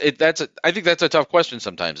 So I think that's a tough question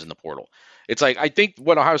sometimes in the portal. It's like, I think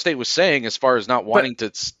what Ohio State was saying as far as not wanting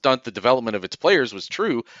to stunt the development of its players was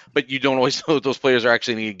true, but you don't always know that those players are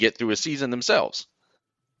actually going to get through a season themselves.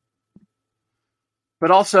 But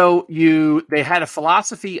also, they had a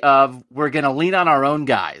philosophy of, we're going to lean on our own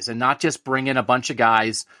guys and not just bring in a bunch of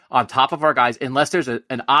guys on top of our guys unless there's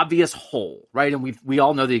an obvious hole, right? And we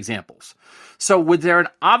all know the examples. So was there an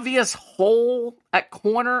obvious hole at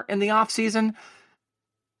corner in the offseason?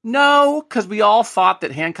 No, because we all thought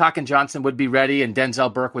that Hancock and Johnson would be ready and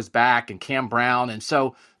Denzel Burke was back and Cam Brown. And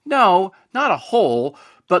so, no, not a hole.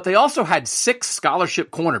 But they also had 6 scholarship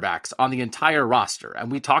cornerbacks on the entire roster.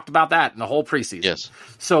 And we talked about that in the whole preseason. Yes.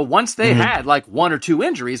 So once they had like 1 or 2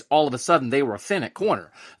 injuries, all of a sudden they were thin at corner.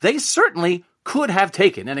 They certainly could have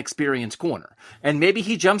taken an experienced corner. And maybe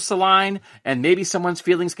he jumps the line and maybe someone's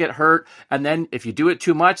feelings get hurt. And then if you do it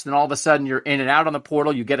too much, then all of a sudden you're in and out on the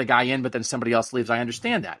portal. You get a guy in, but then somebody else leaves. I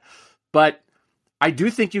understand that. But I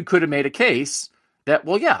do think you could have made a case that,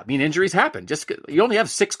 well, yeah, I mean, injuries happen. You only have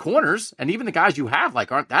 6 corners, and even the guys you have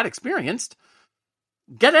aren't that experienced.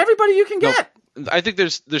 Get everybody you can get. I think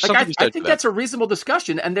there's something to be said. I think that's a reasonable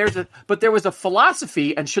discussion, and but there was a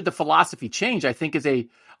philosophy, and should the philosophy change? I think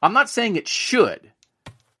I'm not saying it should,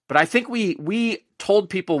 but I think we told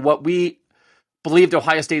people what we believed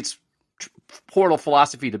Ohio State's portal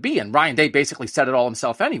philosophy to be, and Ryan Day basically said it all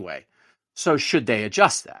himself anyway. So should they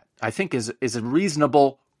adjust that? I think is a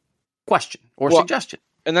reasonable question or suggestion.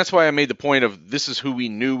 And that's why I made the point of this is who we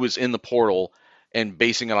knew was in the portal and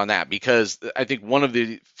basing it on that, because I think one of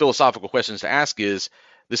the philosophical questions to ask is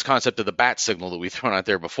this concept of the bat signal that we've thrown out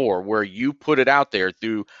there before, where you put it out there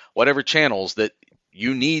through whatever channels that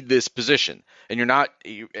you need this position, and you're not,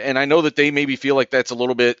 and I know that they maybe feel like that's a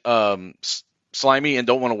little bit slimy and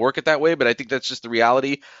don't want to work it that way, but I think that's just the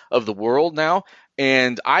reality of the world now.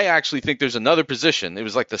 And I actually think there's another position. It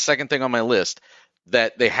was like the second thing on my list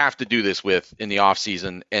that they have to do this with in the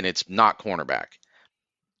offseason, and it's not cornerback.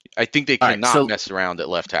 I think they cannot mess around at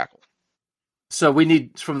left tackle. So we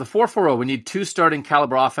need, from the 4-4-0, we need 2 starting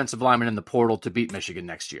caliber offensive linemen in the portal to beat Michigan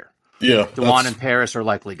next year. Yeah. DeJuan and Paris are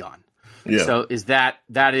likely gone. Yeah. So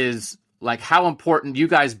that is like how important you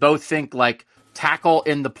guys both think like tackle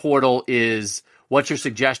in the portal is what's your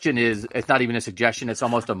suggestion? It's not even a suggestion; it's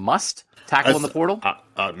almost a must. Tackle in the portal.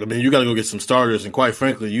 I mean, you got to go get some starters, and quite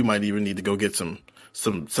frankly, you might even need to go get some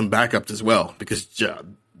backups as well, because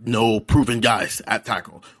no proven guys at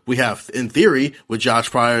tackle. We have, in theory, with Josh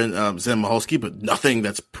Pryor and Zen Maholski, but nothing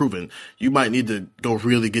that's proven. You might need to go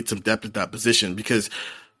really get some depth at that position, because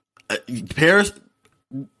Paris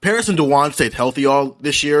and DeJuan stayed healthy all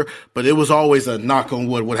this year, but it was always a knock on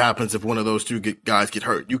wood. What happens if one of those two guys get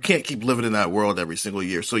hurt? You can't keep living in that world every single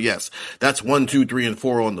year. So yes, that's 1, 2, 3, and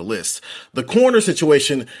 4 on the list. The corner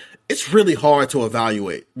situation, it's really hard to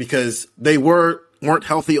evaluate because they weren't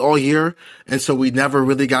healthy all year. And so we never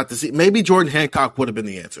really got to see. Maybe Jordan Hancock would have been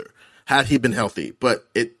the answer had he been healthy, but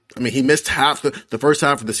he missed half the first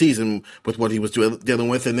half of the season with what he was dealing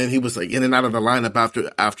with, and then he was like in and out of the lineup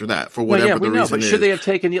after that for whatever the reason but is. Should they have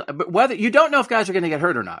taken? But whether you don't know if guys are going to get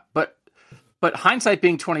hurt or not, but hindsight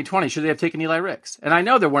being 2020, should they have taken Eli Ricks? And I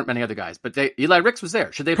know there weren't many other guys, but Eli Ricks was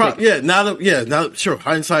there. Should they have taken? Now sure.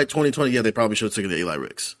 Hindsight 2020, yeah, they probably should have taken Eli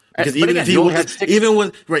Ricks. Because even if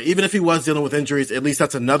he was dealing with injuries, at least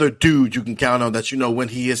that's another dude you can count on that when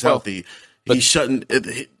he is healthy. He's shutting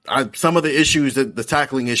some of the issues, the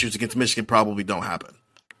tackling issues against Michigan probably don't happen.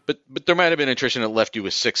 But there might have been attrition that left you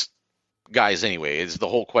with 6 guys anyway. Is the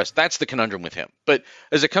whole quest. That's the conundrum with him. But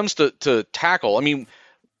as it comes to tackle, I mean,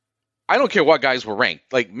 I don't care what guys were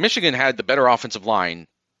ranked. Like Michigan had the better offensive line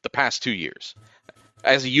the past 2 years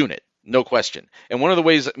as a unit, no question. And one of the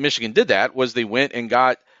ways that Michigan did that was they went and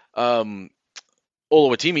got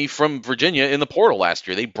Oluwatimi from Virginia in the portal last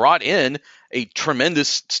year. They brought in a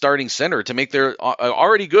tremendous starting center to make their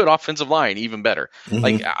already good offensive line even better. Mm-hmm.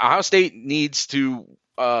 Like Ohio State needs to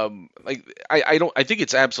I think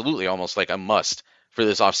it's absolutely almost like a must for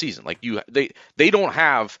this offseason. Like they don't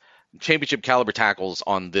have championship caliber tackles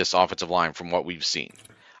on this offensive line from what we've seen.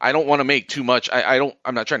 I don't want to make too much. I'm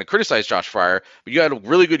not trying to criticize Josh Fryer, but you had a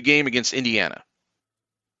really good game against Indiana.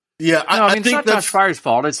 Yeah, I think it's not Josh Fryer's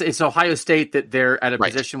fault. It's Ohio State that they're at a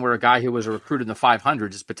position where a guy who was a recruit in the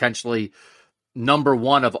 500 is potentially number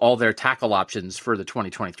one of all their tackle options for the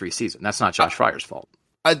 2023 season. That's not Josh Fryer's fault.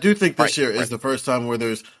 I do think this year is the first time where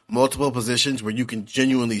there's multiple positions where you can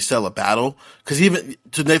genuinely sell a battle. Because even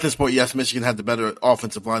to Nathan's point, yes, Michigan had the better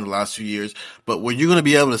offensive line the last 2 years, but were you going to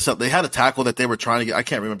be able to sell? They had a tackle that they were trying to get. I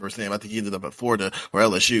can't remember his name. I think he ended up at Florida or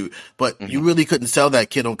LSU, but you really couldn't sell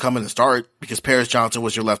that kid on coming and start because Paris Johnson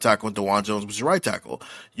was your left tackle and DeJuan Jones was your right tackle.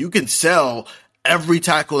 You can sell every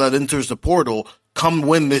tackle that enters the portal. Come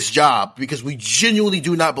win this job, because we genuinely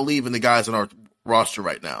do not believe in the guys on our roster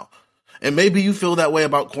right now. And maybe you feel that way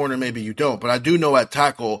about corner, maybe you don't. But I do know at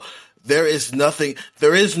tackle, there is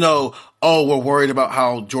no, we're worried about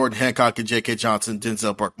how Jordan Hancock and J.K. Johnson,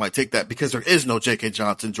 Denzel Burke might take that, because there is no J.K.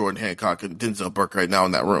 Johnson, Jordan Hancock, and Denzel Burke right now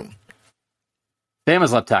in that room.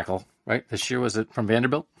 Bama's left tackle, right? This year, was it from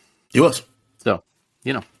Vanderbilt? He was. So,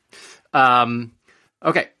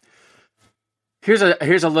 okay. Here's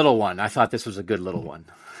a little one. I thought this was a good little one.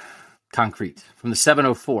 Concrete from the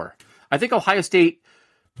 704. I think Ohio State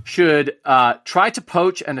should try to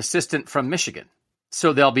poach an assistant from Michigan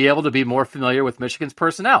so they'll be able to be more familiar with Michigan's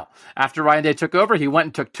personnel. After Ryan Day took over, he went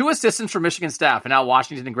and took 2 assistants from Michigan staff, and Al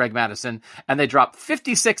Washington and Greg Madison, and they dropped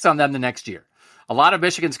 56 on them the next year. A lot of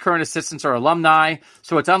Michigan's current assistants are alumni,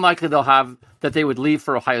 so it's unlikely that they would leave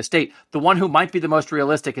for Ohio State. The one who might be the most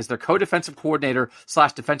realistic is their co-defensive coordinator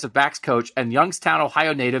 / defensive backs coach and Youngstown,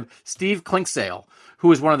 Ohio native Steve Clinksale,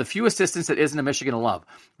 who is one of the few assistants that isn't a Michigan alum.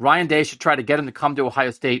 Ryan Day should try to get him to come to Ohio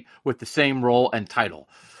State with the same role and title.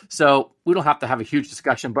 So we don't have to have a huge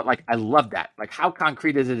discussion, but I love that. How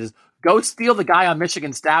concrete is it? Go steal the guy on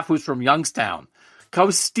Michigan staff who's from Youngstown. Go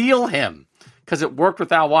steal him, because it worked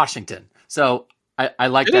with Al Washington. So I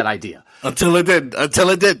like that idea. Until it did.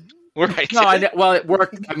 Right. No, it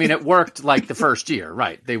worked. I mean, it worked the first year,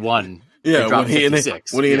 right? They won. Yeah, when he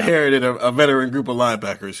inherited a veteran group of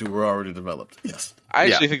linebackers who were already developed. Yes.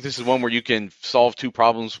 I actually think this is one where you can solve 2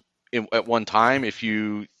 problems at one time. If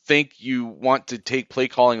you think you want to take play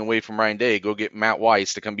calling away from Ryan Day, go get Matt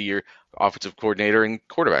Weiss to come be your offensive coordinator and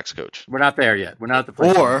quarterbacks coach. We're not there yet. We're not at the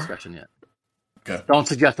play calling discussion yet. Okay. Don't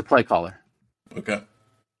suggest a play caller. Okay.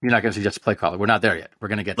 You're not going to suggest a play caller. We're not there yet. We're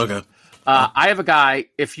going to get to it. I have a guy.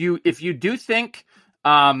 If you do think,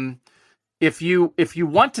 if you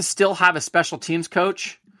want to still have a special teams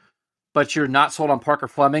coach, but you're not sold on Parker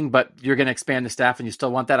Fleming, but you're going to expand the staff and you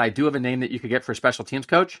still want that, I do have a name that you could get for a special teams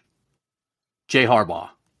coach. Jay Harbaugh.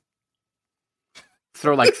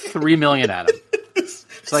 Throw $3 million at him. It's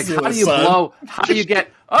how do you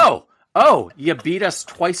get, you beat us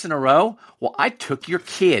twice in a row? Well, I took your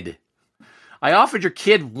kid. I offered your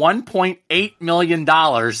kid $1.8 million.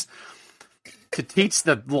 to teach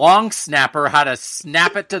the long snapper how to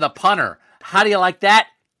snap it to the punter. How do you like that,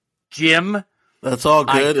 Jim? That's all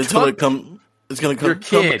good until it come. It's gonna come. Your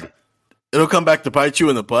kid. It'll come back to bite you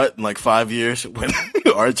in the butt in like 5 years when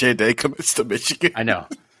RJ Day commits to Michigan. I know.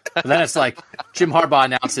 But then it's like Jim Harbaugh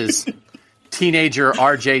announces teenager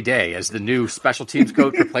RJ Day as the new special teams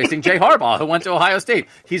coach, replacing Jay Harbaugh, who went to Ohio State.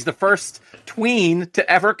 He's the first tween to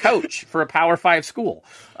ever coach for a Power 5 school.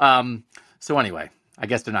 So anyway, I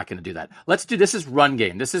guess they're not going to do that. This is run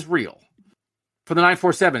game. This is real. For the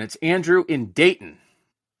 947, it's Andrew in Dayton.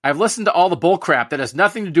 I've listened to all the bull crap that has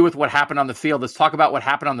nothing to do with what happened on the field. Let's talk about what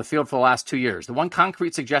happened on the field for the last 2 years. The one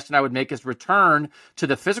concrete suggestion I would make is return to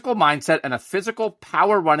the physical mindset and a physical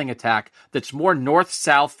power running attack that's more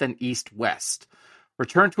north-south than east-west.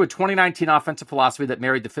 Return to a 2019 offensive philosophy that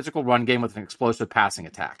married the physical run game with an explosive passing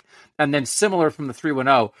attack. And then similar from the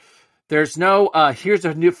 310, there's no, here's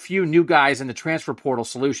few new guys in the transfer portal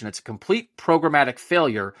solution. It's a complete programmatic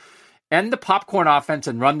failure. End the popcorn offense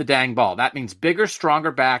and run the dang ball. That means bigger,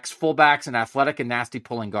 stronger backs, fullbacks, and athletic and nasty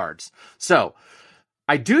pulling guards. So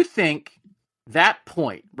I do think that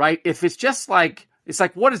point, right? If it's just like, it's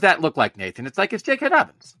like, what does that look like, Nathan? It's like, it's J.K.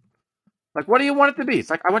 Dobbins. Like, what do you want it to be? It's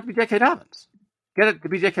like, I want it to be J.K. Dobbins. Get it to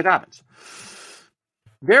be J.K. Dobbins.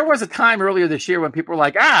 There was a time earlier this year when people were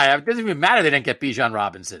like, it doesn't even matter they didn't get Bijan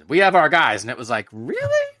Robinson. We have our guys. And it was like,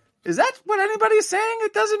 really? Is that what anybody's saying?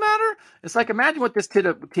 It doesn't matter? It's like, imagine what this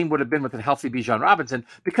team would have been with a healthy Bijan Robinson,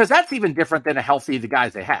 because that's even different than the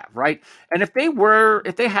guys they have, right? And if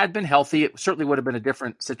they had been healthy, it certainly would have been a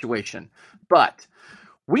different situation. But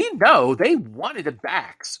we know they wanted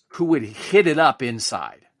backs who would hit it up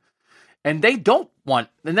inside. And they don't want,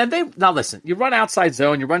 now listen, you run outside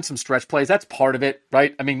zone, you run some stretch plays, that's part of it,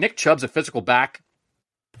 right? I mean, Nick Chubb's a physical back.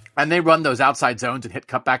 And they run those outside zones and hit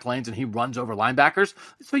cutback lanes, and he runs over linebackers.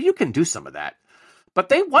 So you can do some of that. But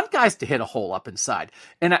they want guys to hit a hole up inside.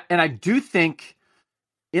 And I do think,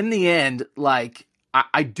 in the end, like,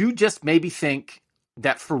 I do just maybe think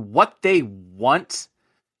that for what they want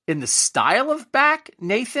in the style of back,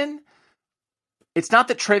 Nathan, it's not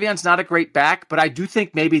that Trayvon's not a great back, but I do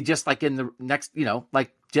think maybe just like in the next,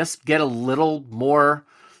 like just get a little more,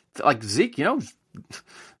 like Zeke,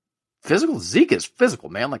 physical. Zeke is physical,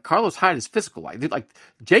 man. Like Carlos Hyde is physical. Like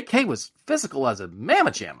J.K. was physical as a mamma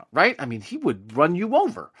jamma, right? I mean, he would run you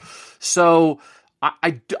over. So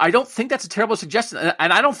I don't think that's a terrible suggestion.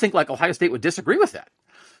 And I don't think like Ohio State would disagree with that.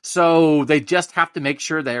 So they just have to make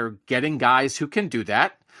sure they're getting guys who can do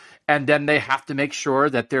that. And then they have to make sure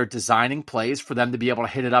that they're designing plays for them to be able to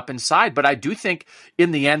hit it up inside. But I do think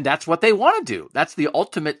in the end, that's what they want to do. That's the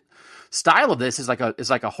ultimate style of this is like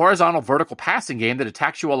a horizontal vertical passing game that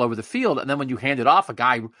attacks you all over the field. And then when you hand it off, a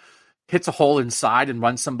guy hits a hole inside and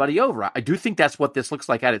runs somebody over. I do think that's what this looks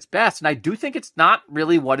like at its best. And I do think it's not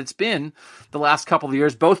really what it's been the last couple of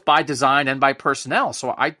years, both by design and by personnel.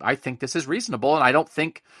 So I think this is reasonable. And I don't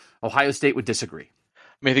think Ohio State would disagree.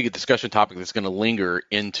 I mean, I think a discussion topic that's going to linger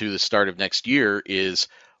into the start of next year is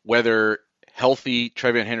whether healthy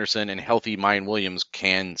TreVeyon Henderson and healthy Mayan Williams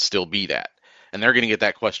can still be that. And they're going to get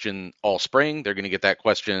that question all spring. They're going to get that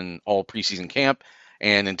question all preseason camp.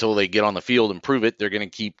 And until they get on the field and prove it, they're going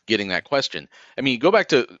to keep getting that question. I mean, go back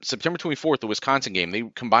to September 24th, the Wisconsin game. They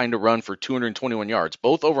combined to run for 221 yards,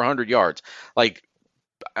 both over 100 yards. Like,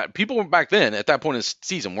 people back then, at that point in the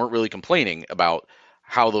season, weren't really complaining about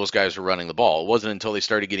how those guys were running the ball. It wasn't until they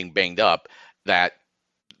started getting banged up that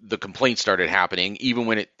the complaints started happening, even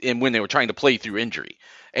when they were trying to play through injury.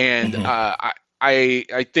 And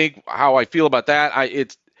I think how I feel about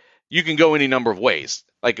that, you can go any number of ways.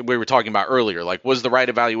 Like we were talking about earlier, like was the right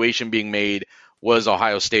evaluation being made? Was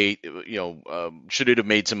Ohio State, should it have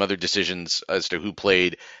made some other decisions as to who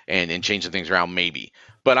played and change the things around? Maybe.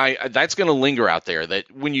 But that's going to linger out there,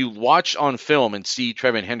 that when you watch on film and see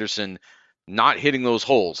TreVeyon Henderson not hitting those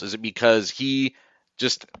holes, is it because he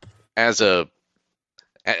just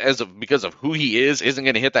because of who he isn't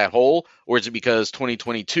going to hit that hole, or is it because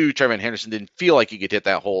 2022 TreVeyon Henderson didn't feel like he could hit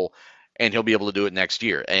that hole and he'll be able to do it next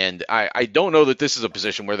year? And I don't know that this is a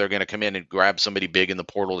position where they're going to come in and grab somebody big in the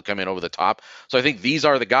portal to come in over the top. So I think these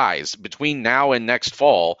are the guys between now and next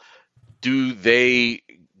fall. Do they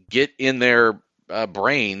get in their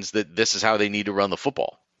brains that this is how they need to run the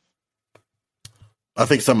football? I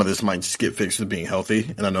think some of this might just get fixed with being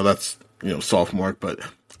healthy, and I know that's sophomore, but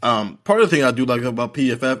part of the thing I do like about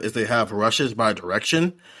PFF is they have rushes by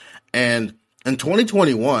direction, and in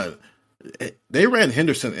 2021 they ran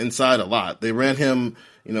Henderson inside a lot. They ran him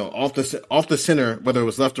off the center, whether it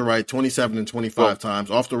was left or right, 27 and 25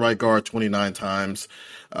 times, off the right guard, 29 times,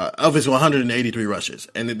 of his 183 rushes.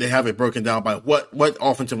 And they have it broken down by what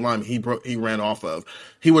offensive line he ran off of.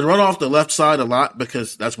 He would run off the left side a lot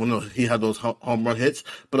because that's when he had those home run hits,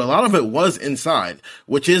 but a lot of it was inside,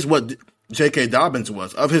 which is what J.K. Dobbins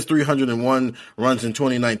was. Of his 301 runs in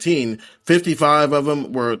 2019, 55 of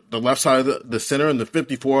them were the left side of the center, and the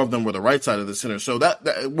 54 of them were the right side of the center. So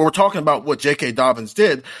that we're talking about what J.K. Dobbins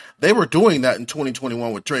did. They were doing that in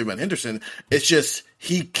 2021 with Trayvon Henderson. It's just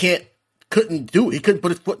he couldn't do it. He couldn't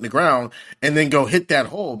put his foot in the ground and then go hit that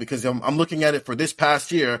hole, because I'm looking at it for this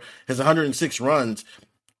past year, his 106 runs.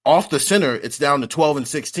 Off the center, it's down to 12 and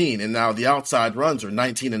 16, and now the outside runs are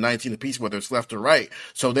 19 and 19 apiece, whether it's left or right.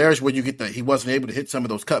 So there's where you get that he wasn't able to hit some of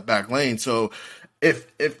those cutback lanes. So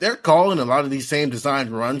if they're calling a lot of these same designed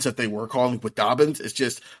runs that they were calling with Dobbins, it's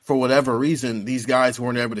just for whatever reason these guys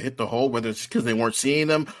weren't able to hit the hole, whether it's because they weren't seeing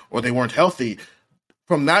them or they weren't healthy.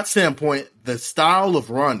 From that standpoint, the style of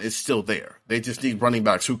run is still there. They just need running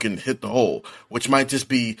backs who can hit the hole, which might just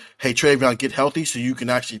be, hey, Trayvon, get healthy so you can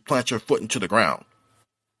actually plant your foot into the ground.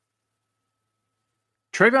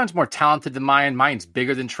 Trayvon's more talented than Mayan. Mayan's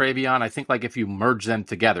bigger than Travion. I think if you merge them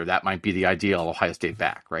together, that might be the ideal Ohio State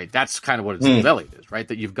back, right? That's kind of what it's evaluated is, right?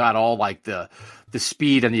 That you've got all the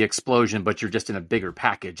speed and the explosion, but you're just in a bigger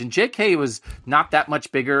package. And JK was not that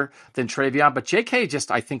much bigger than Travion, but JK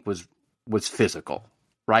just, I think, was physical,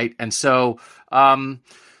 right? And so,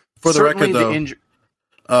 for the record,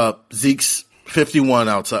 though, Zeke's 51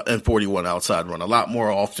 outside and 41 outside run, a lot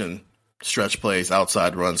more often stretch plays,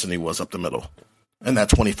 outside runs than he was up the middle in that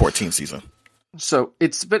 2014 season. So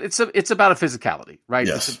it's about a physicality, right?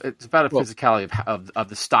 Yes. It's about a physicality of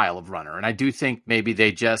the style of runner. And I do think maybe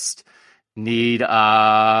they just need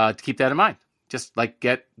to keep that in mind. Just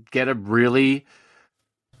get a really,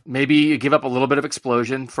 maybe give up a little bit of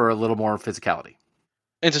explosion for a little more physicality.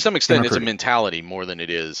 And to some extent, it's a mentality more than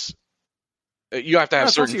it is. You have to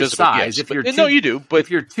have certain physical size. Yes, no, you do. But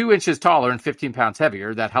if you're 2 inches taller and 15 pounds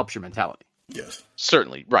heavier, that helps your mentality. Yes,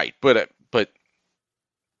 certainly, right. But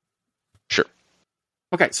sure.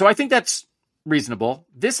 Okay, so I think that's reasonable.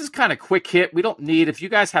 This is kind of quick hit. We don't need, if you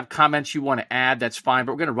guys have comments you want to add, that's fine,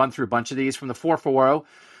 but we're going to run through a bunch of these. From the 440,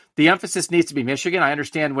 the emphasis needs to be Michigan. I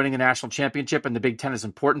understand winning a national championship in the Big Ten is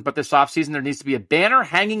important, but this offseason there needs to be a banner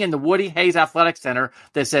hanging in the Woody Hayes Athletic Center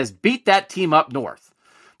that says, beat that team up north.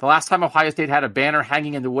 The last time Ohio State had a banner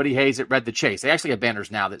hanging in the Woody Hayes, it read the Chase. They actually have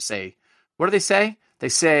banners now that say, what do they say? They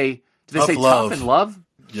say, do they say tough and love?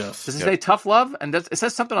 Yes. Does it say tough love? And it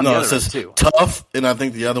says something on the other end, too. Tough, and I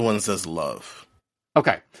think the other one says love.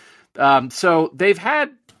 Okay. So they've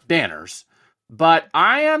had banners, but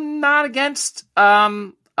I am not against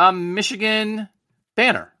a Michigan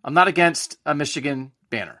banner. I'm not against a Michigan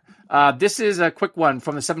banner. This is a quick one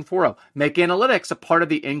from the 740. Make analytics a part of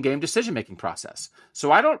the in-game decision-making process. So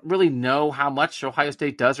I don't really know how much Ohio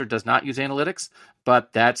State does or does not use analytics,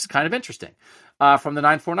 but that's kind of interesting. From the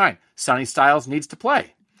 949, Sonny Styles needs to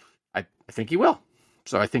play. I think he will.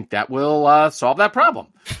 So I think that will solve that problem.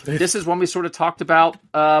 This is one we sort of talked about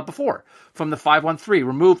before. From the 513,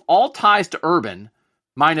 remove all ties to Urban,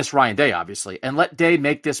 minus Ryan Day, obviously, and let Day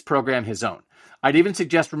make this program his own. I'd even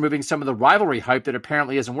suggest removing some of the rivalry hype that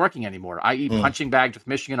apparently isn't working anymore, i.e. punching bags with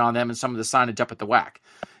Michigan on them and some of the signage up at the WAC.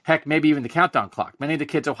 Heck, maybe even the countdown clock. Many of the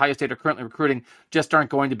kids Ohio State are currently recruiting just aren't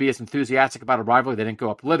going to be as enthusiastic about a rivalry they didn't grow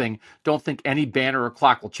up living. Don't think any banner or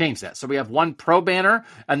clock will change that. So we have one pro banner,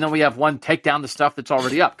 and then we have one take down the stuff that's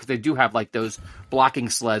already up, because they do have those blocking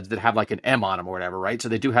sleds that have an M on them or whatever, right? So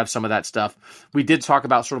they do have some of that stuff. We did talk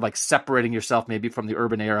about sort of separating yourself maybe from the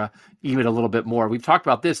Urban era even a little bit more. We've talked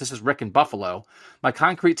about this. This is Rick in Buffalo. My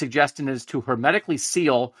concrete suggestion is to hermetically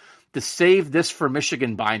seal the Save This for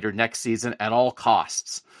Michigan binder next season at all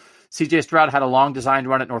costs. C.J. Stroud had a long designed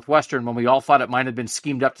run at Northwestern when we all thought it might have been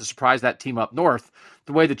schemed up to surprise that team up north.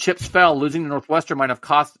 The way the chips fell, losing to Northwestern might have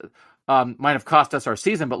cost us our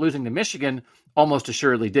season, but losing to Michigan almost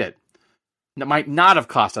assuredly did. It might not have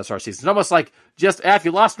cost us our season. It's almost like if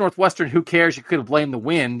you lost Northwestern, who cares? You could have blamed the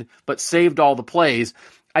wind, but saved all the plays.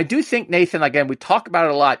 I do think, Nathan, again, we talk about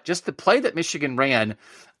it a lot, just the play that Michigan ran,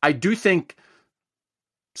 I do think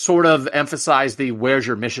sort of emphasized the where's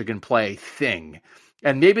your Michigan play thing.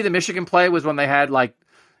 And maybe the Michigan play was when they had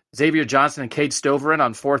Xavier Johnson and Cade Stover in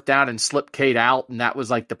on fourth down and slipped Cade out, and that was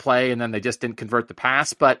the play, and then they just didn't convert the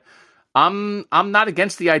pass. But I'm not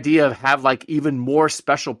against the idea of have even more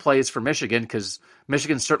special plays for Michigan, because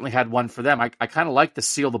Michigan certainly had one for them. I kind of like to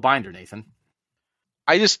seal the binder, Nathan.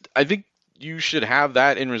 I think you should have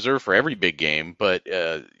that in reserve for every big game, but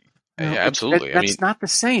absolutely. That's not the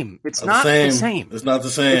same. It's not the same. It's not the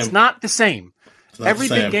same. It's not the same. Every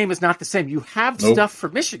big game is not the same. You have stuff for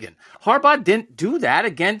Michigan. Harbaugh didn't do that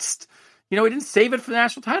against, he didn't save it for the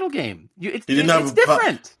national title game. It's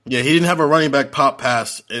different. He didn't have a running back pop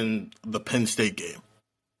pass in the Penn State game.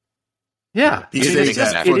 Yeah. He saved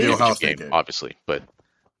that for the Ohio State game, obviously. But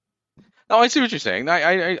no, I see what you're saying. I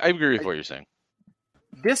agree with what you're saying.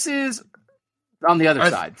 This is on the other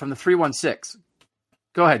side from the 316.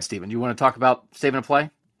 Go ahead, Stephen. You want to talk about saving a play?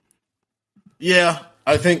 Yeah,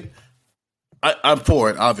 I think I'm for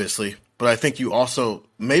it, obviously. But I think you also,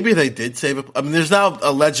 maybe they did save it. I mean, there's now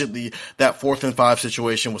allegedly that 4th and 5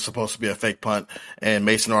 situation was supposed to be a fake punt, and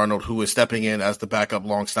Mason Arnold, who is stepping in as the backup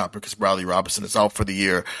long snapper because Bradley Robinson is out for the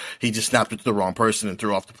year, he just snapped it to the wrong person and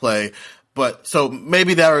threw off the play. But so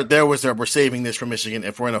maybe we're saving this for Michigan.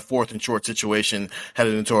 If we're in a 4th and short situation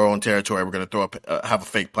headed into our own territory, we're going to have a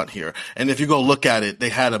fake punt here. And if you go look at it, they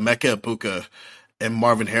had Emeka Egbuka and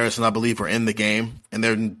Marvin Harrison, I believe, were in the game, and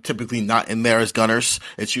they're typically not in there as gunners.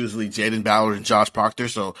 It's usually Jaden Ballard and Josh Proctor.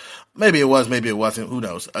 So maybe it was, maybe it wasn't. Who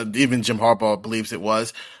knows? Even Jim Harbaugh believes it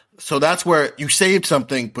was. So that's where you saved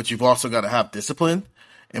something, but you've also got to have discipline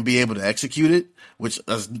and be able to execute it, which,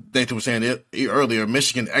 as Nathan was saying earlier,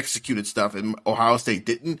 Michigan executed stuff and Ohio State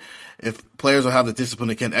didn't. If players don't have the discipline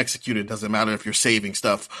and can't execute it, doesn't matter if you're saving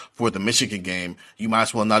stuff for the Michigan game. You might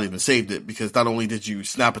as well not even saved it, because not only did you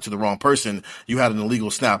snap it to the wrong person, you had an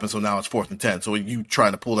illegal snap, and so now it's 4th and 10. So you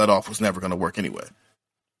trying to pull that off was never going to work anyway.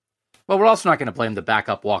 Well, we're also not going to blame the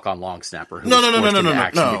backup walk-on long snapper No,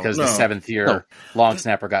 because the 7th-year long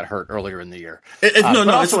snapper got hurt earlier in the year.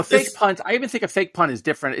 A fake punt. I even think a fake punt is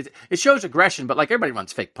different. It shows aggression, but like everybody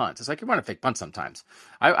runs fake punts. It's like you run a fake punt sometimes.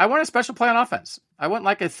 I want a special play on offense. I want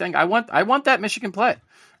like a thing. I want that Michigan play.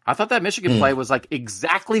 I thought that Michigan play was like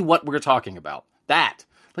exactly what we're talking about. That.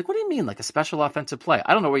 Like, what do you mean, like a special offensive play?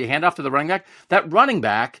 I don't know, where you hand off to the running back. That running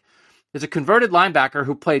back is a converted linebacker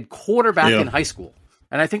who played quarterback in high school.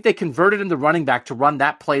 And I think they converted him to running back to run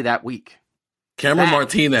that play that week. Cameron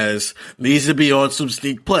Martinez needs to be on some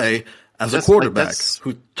sneak play as a quarterback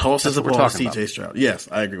who tosses the ball to C.J. Stroud. Yes,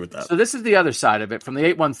 I agree with that. So this is the other side of it from the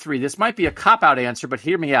 813. This might be a cop-out answer, but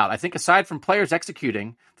hear me out. I think aside from players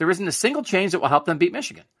executing, there isn't a single change that will help them beat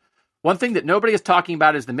Michigan. One thing that nobody is talking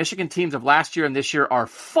about is the Michigan teams of last year and this year are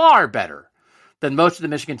far better than most of the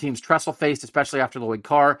Michigan teams Tressel faced, especially after Lloyd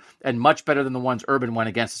Carr, and much better than the ones Urban went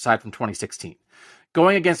against aside from 2016.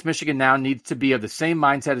 Going against Michigan now needs to be of the same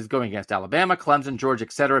mindset as going against Alabama, Clemson, Georgia,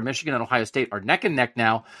 etc. Michigan and Ohio State are neck and neck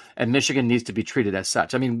now, and Michigan needs to be treated as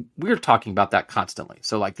such. I mean, we're talking about that constantly.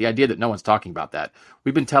 So, like, the idea that no one's talking about that,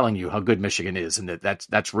 we've been telling you how good Michigan is, and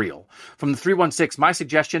that's real. From the 316, my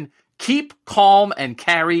suggestion, keep calm and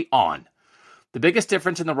carry on. The biggest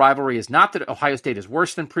difference in the rivalry is not that Ohio State is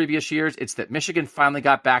worse than previous years. It's that Michigan finally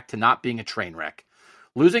got back to not being a train wreck.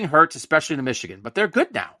 Losing hurts, especially to Michigan, but they're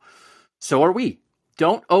good now. So are we.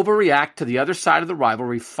 Don't overreact to the other side of the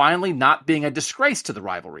rivalry finally not being a disgrace to the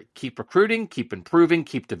rivalry. Keep recruiting, keep improving,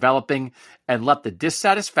 keep developing, and let the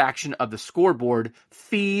dissatisfaction of the scoreboard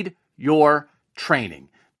feed your training.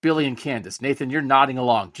 Billy and Candace, Nathan, you're nodding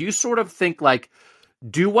along. Do you sort of think like,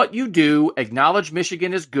 do what you do, acknowledge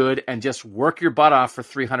Michigan is good, and just work your butt off for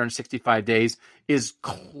 365 days is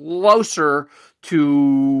closer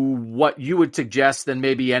to what you would suggest than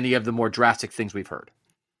maybe any of the more drastic things we've heard?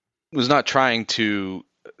 Was not trying to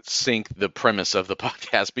sink the premise of the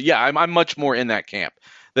podcast, but yeah, I'm much more in that camp,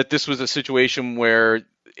 that this was a situation where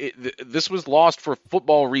this was lost for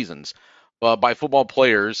football reasons by football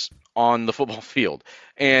players on the football field.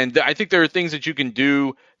 And I think there are things that you can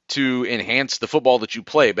do to enhance the football that you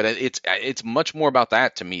play, but it's much more about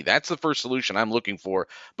that to me. That's the first solution I'm looking for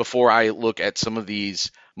before I look at some of these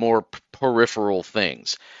more peripheral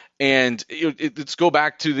things. And let's go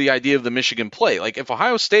back to the idea of the Michigan play. Like, if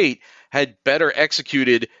Ohio State had better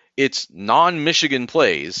executed its non-Michigan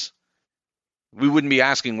plays, we wouldn't be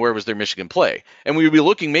asking where was their Michigan play. And we would be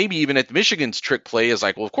looking maybe even at Michigan's trick play as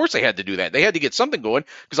like, well, of course they had to do that. They had to get something going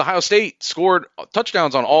because Ohio State scored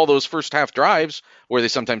touchdowns on all those first half drives where they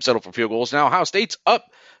sometimes settle for field goals. Now Ohio State's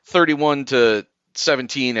up 31-17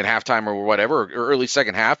 at halftime or whatever, or early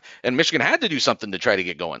second half, and Michigan had to do something to try to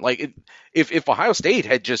get going. Like, if Ohio State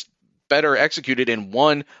had just better executed and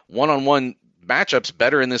won one-on-one matchups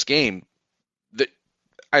better in this game,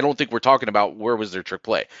 I don't think we're talking about where was their trick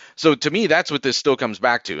play. So to me, that's what this still comes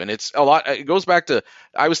back to. And it's a lot. It goes back to,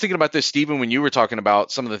 I was thinking about this, Stephen, when you were talking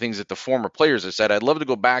about some of the things that the former players have said. I'd love to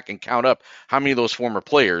go back and count up how many of those former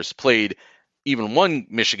players played even one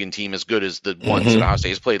Michigan team as good as the ones that Ohio State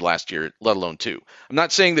has played last year, let alone two. I'm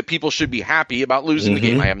not saying that people should be happy about losing the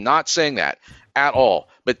game. I am not saying that. at all.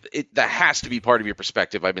 But that has to be part of your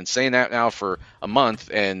perspective. I've been saying that now for a month,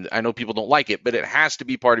 and I know people don't like it, but it has to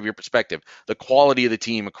be part of your perspective, the quality of the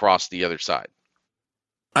team across the other side.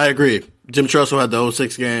 I agree. Jim Tressel had the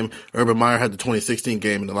 06 game. Urban Meyer had the 2016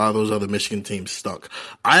 game, and a lot of those other Michigan teams stunk.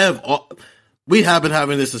 We have been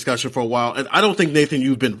having this discussion for a while, and I don't think, Nathan,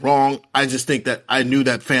 you've been wrong. I just think that I knew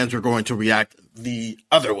that fans were going to react the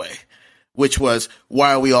other way, which was,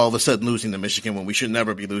 why are we all of a sudden losing to Michigan when we should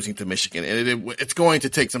never be losing to Michigan? And it's going to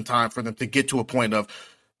take some time for them to get to a point of,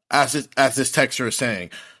 as this texter is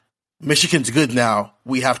saying, Michigan's good now.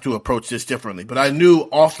 We have to approach this differently. But I knew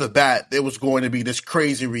off the bat there was going to be this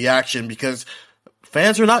crazy reaction because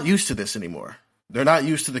fans are not used to this anymore. They're not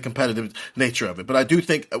used to the competitive nature of it. But I do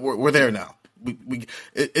think we're there now.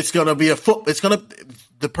 It's going to be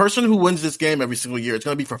the person who wins this game every single year, it's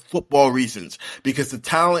going to be for football reasons because the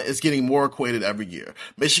talent is getting more equated every year.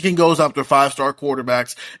 Michigan goes after 5-star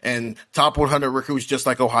quarterbacks and top 100 recruits just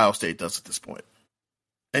like Ohio State does at this point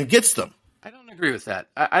and gets them. I don't agree with that.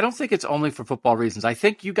 I don't think it's only for football reasons. I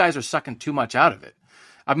think you guys are sucking too much out of it.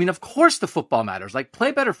 I mean, of course the football matters. Like,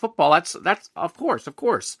 play better football. That's of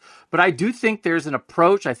course. But I do think there's an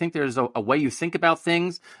approach. I think there's a way you think about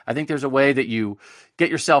things. I think there's a way that you get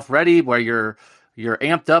yourself ready where you're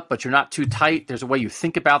amped up, but you're not too tight. There's a way you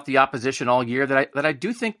think about the opposition all year that I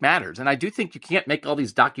do think matters. And I do think you can't make all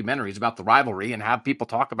these documentaries about the rivalry and have people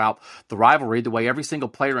talk about the rivalry the way every single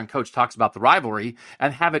player and coach talks about the rivalry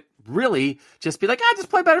and have it really just be like,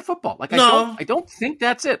 just play better football. Like, no. I don't think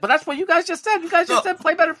that's it. But that's what you guys just said. You guys just said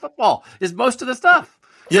play better football is most of the stuff.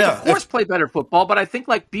 Yeah, like, of course, play better football, but I think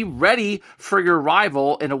be ready for your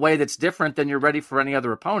rival in a way that's different than you're ready for any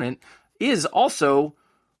other opponent is also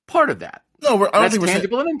part of that. No, I don't think we're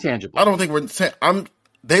tangible and intangible. I don't think we're saying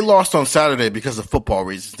they lost on Saturday because of football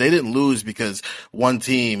reasons. They didn't lose because one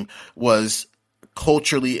team was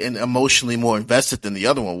culturally and emotionally more invested than the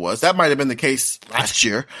other one was. That might have been the case last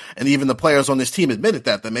year, and even the players on this team admitted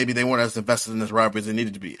that maybe they weren't as invested in this rivalry as they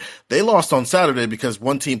needed to be. They lost on Saturday because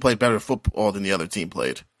one team played better football than the other team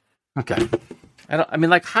played. Okay.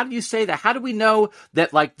 How do you say that? How do we know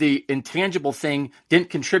that, the intangible thing didn't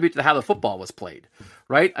contribute to how the football was played,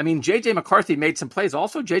 right? I mean, J.J. McCarthy made some plays.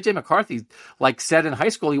 Also, J.J. McCarthy, said in high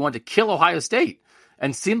school he wanted to kill Ohio State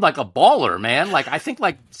and seemed like a baller, man. I think,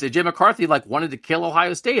 J.J. McCarthy, wanted to kill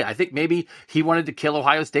Ohio State. I think maybe he wanted to kill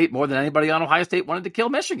Ohio State more than anybody on Ohio State wanted to kill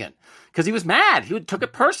Michigan because he was mad. He took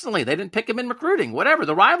it personally. They didn't pick him in recruiting, whatever,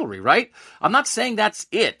 the rivalry, right? I'm not saying that's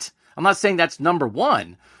it. I'm not saying that's number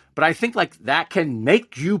one. But I think that can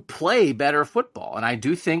make you play better football. And I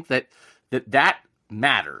do think that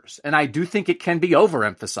matters. And I do think it can be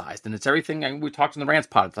overemphasized. And it's everything we talked in the Rants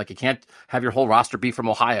pod. It's you can't have your whole roster be from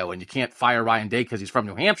Ohio and you can't fire Ryan Day because he's from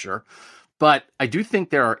New Hampshire. But I do think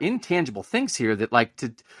there are intangible things here that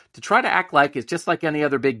to try to act like it's just like any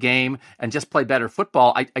other big game and just play better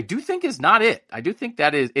football, I do think is not it. I do think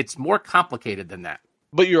it's more complicated than that.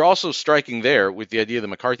 But you're also striking there with the idea of the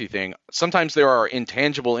McCarthy thing. Sometimes there are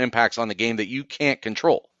intangible impacts on the game that you can't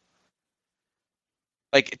control.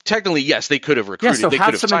 Technically, yes, they could have recruited. Yeah, so they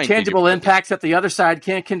have some intangible impacts that the other side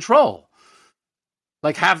can't control.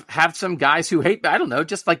 Have some guys who hate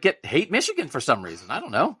hate Michigan for some reason. I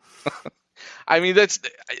don't know. I mean, it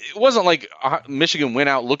wasn't like Michigan went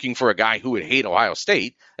out looking for a guy who would hate Ohio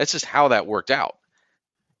State. That's just how that worked out.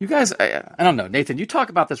 You guys, I don't know, Nathan. You talk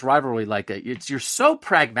about this rivalry you're so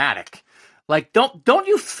pragmatic. Don't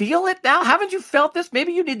you feel it now? Haven't you felt this?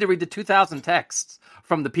 Maybe you need to read the 2,000 texts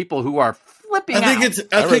from the people who are flipping out.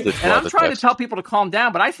 And I'm trying to tell people to calm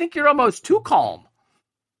down, but I think you're almost too calm.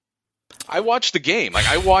 I watched the game.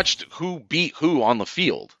 I watched who beat who on the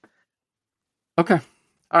field. Okay.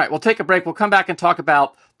 All right, we'll take a break. We'll come back and talk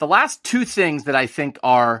about the last two things that I think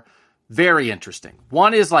are very interesting.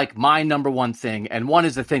 One is my number one thing, and one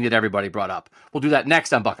is the thing that everybody brought up. We'll do that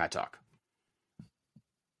next on Buckeye Talk.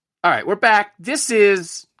 All right, we're back. This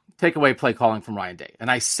is takeaway play calling from Ryan Day,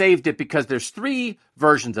 and I saved it because there's 3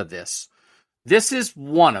 versions of this. This is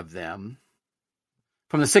one of them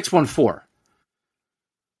from the 614.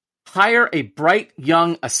 Hire a bright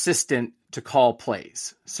young assistant to call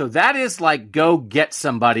plays. So that is go get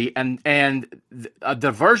somebody, and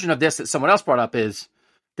the version of this that someone else brought up is,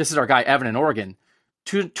 this is our guy, Evan in Oregon.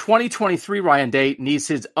 2023 Ryan Day needs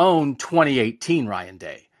his own 2018 Ryan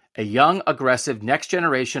Day. A young, aggressive,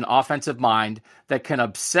 next-generation offensive mind that can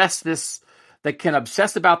obsess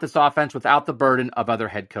about this offense without the burden of other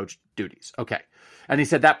head coach duties. Okay. And he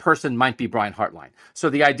said that person might be Brian Hartline. So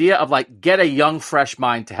the idea of get a young, fresh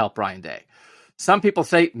mind to help Ryan Day. Some people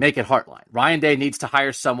say make it Hartline. Ryan Day needs to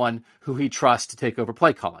hire someone who he trusts to take over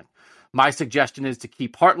play calling. My suggestion is to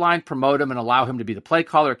keep Hartline, promote him, and allow him to be the play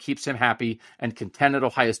caller. It keeps him happy and content at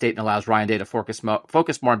Ohio State and allows Ryan Day to focus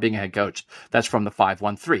more on being a head coach. That's from the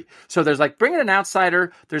 513. So there's like bring in an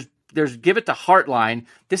outsider. There's give it to Hartline.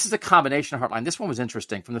 This is a combination of Hartline. This one was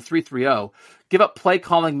interesting from the 330. Give up play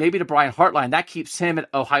calling maybe to Brian Hartline. That keeps him at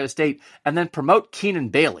Ohio State. And then promote Keenan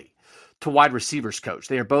Bailey to wide receivers coach.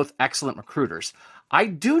 They are both excellent recruiters. I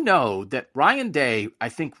do know that Ryan Day, I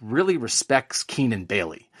think, really respects Keenan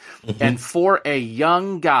Bailey. Mm-hmm. And for a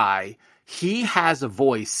young guy, he has a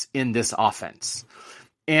voice in this offense.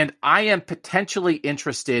 And I am potentially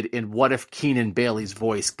interested in what if Keenan Bailey's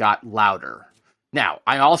voice got louder. Now,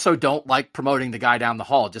 I also don't like promoting the guy down the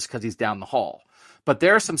hall just because he's down the hall. But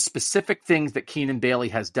there are some specific things that Keenan Bailey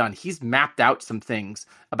has done. He's mapped out some things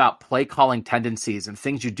about play calling tendencies and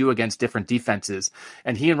things you do against different defenses.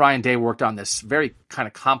 And he and Ryan Day worked on this very kind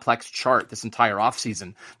of complex chart this entire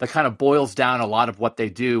offseason that kind of boils down a lot of what they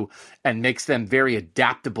do and makes them very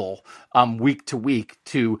adaptable week to week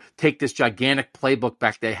to take this gigantic playbook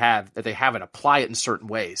back they have and apply it in certain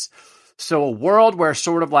ways. So a world where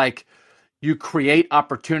sort of like you create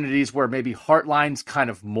opportunities where maybe Hartline's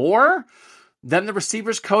kind of more than the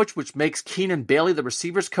receivers coach, which makes Keenan Bailey the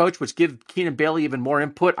receivers coach, which gives Keenan Bailey even more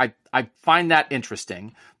input. I find that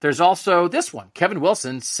interesting. There's also this one. Kevin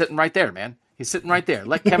Wilson sitting right there, man. He's sitting right there.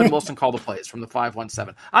 Let Kevin Wilson call the plays from the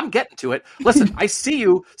 517. I'm getting to it. Listen, I see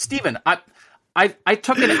you, Steven. I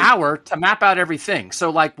took an hour to map out everything. So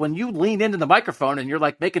like when you lean into the microphone and you're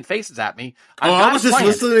like making faces at me, I was just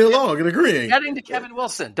listening along and agreeing. Getting to Kevin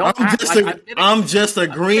Wilson. I'm just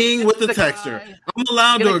agreeing with the texter. I'm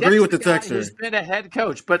allowed to agree with the texter. He's been a head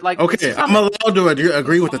coach, but like okay, I'm allowed to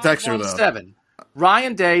agree with the texter though. 7.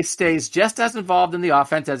 Ryan Day stays just as involved in the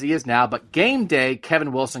offense as he is now, but game day,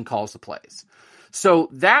 Kevin Wilson calls the plays. So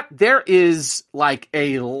that there is like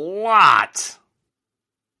a lot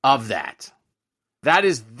of that. That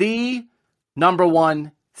is the number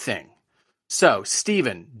one thing. So,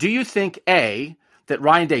 Steven, do you think, A, that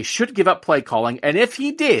Ryan Day should give up play calling? And if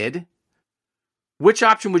he did, which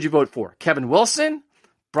option would you vote for? Kevin Wilson,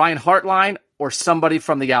 Brian Hartline, or somebody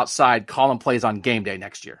from the outside calling plays on game day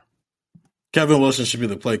next year? Kevin Wilson should be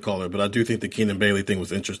the play caller, but I do think the Keenan Bailey thing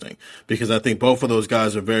was interesting because I think both of those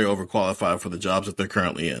guys are very overqualified for the jobs that they're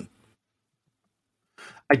currently in.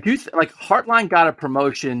 I do like Hartline got a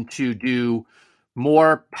promotion to do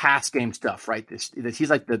more pass game stuff, right? He's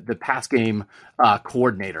like the pass game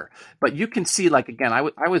coordinator. But you can see, like, again,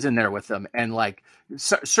 I was in there with them, and like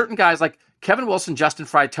certain guys like Kevin Wilson, Justin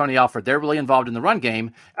Fry, Tony Alford, they're really involved in the run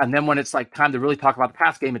game. And then when it's like time to really talk about the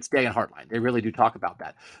pass game, it's Day and Hartline. They really do talk about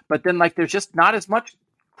that. But then like there's just not as much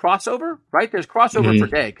crossover, right? There's crossover for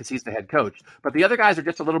Day because he's the head coach. But the other guys are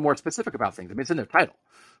just a little more specific about things. I mean, it's in their title.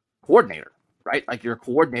 Coordinator, right? Like you're a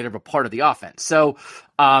coordinator of a part of the offense. So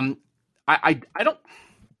I don't.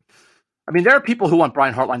 I mean, there are people who want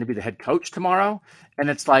Brian Hartline to be the head coach tomorrow, and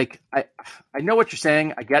it's like I know what you're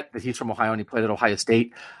saying. I get that he's from Ohio and he played at Ohio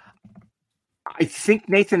State. I think,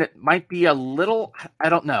 Nathan, it might be a little. I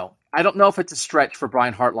don't know. I don't know if it's a stretch for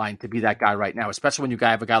Brian Hartline to be that guy right now, especially when you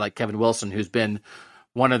have a guy like Kevin Wilson, who's been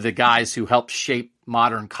one of the guys who helped shape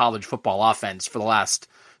modern college football offense for the last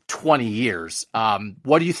 20 years.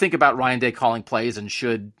 What do you think about Ryan Day calling plays, and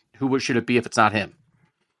who should it be if it's not him?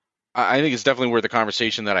 I think it's definitely worth the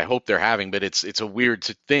conversation that I hope they're having, but it's a weird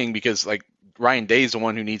thing because like Ryan Day is the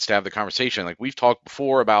one who needs to have the conversation. Like we've talked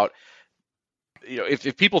before about, you know,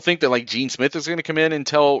 if people think that like Gene Smith is going to come in and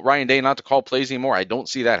tell Ryan Day not to call plays anymore, I don't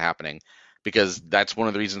see that happening because that's one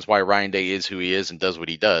of the reasons why Ryan Day is who he is and does what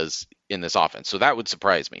he does in this offense. So that would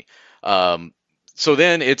surprise me. So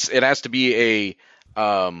then it has to be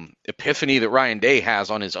a epiphany that Ryan Day has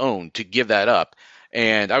on his own to give that up.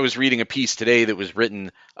 And I was reading a piece today that was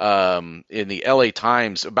written in the LA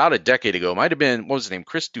Times about a decade ago. It might have been, what was his name?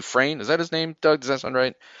 Chris Dufresne. Is that his name, Doug? Does that sound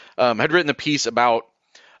right? Had written a piece about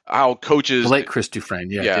how coaches. Late Chris Dufresne,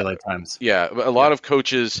 yeah, LA Times. Yeah, a lot of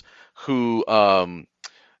coaches who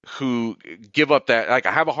give up that, like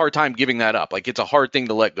I have a hard time giving that up. Like it's a hard thing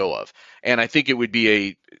to let go of. And I think it would be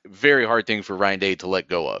a very hard thing for Ryan Day to let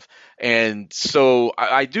go of. And so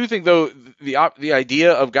I do think though the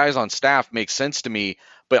idea of guys on staff makes sense to me,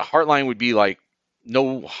 but Hartline would be like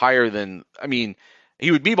no higher than, I mean, he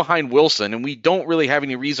would be behind Wilson, and we don't really have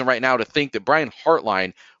any reason right now to think that Brian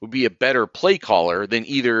Hartline would be a better play caller than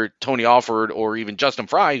either Tony Alford or even Justin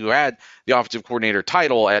Fry, who had the offensive coordinator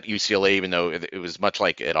title at UCLA, even though it was much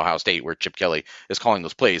like at Ohio State where Chip Kelly is calling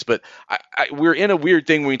those plays. But we're in a weird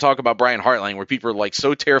thing when we talk about Brian Hartline where people are like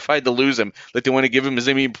so terrified to lose him that they want to give him as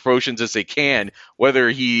many promotions as they can, whether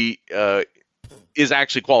he is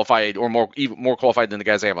actually qualified or even more qualified than the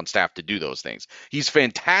guys they have on staff to do those things. He's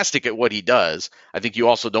fantastic at what he does. I think you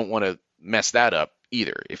also don't want to mess that up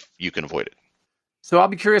either if you can avoid it. So I'll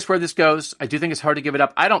be curious where this goes. I do think it's hard to give it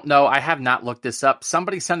up. I don't know. I have not looked this up.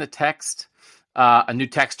 Somebody sent a text, a new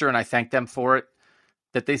texter, and I thanked them for it,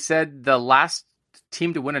 that they said the last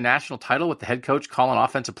team to win a national title with the head coach calling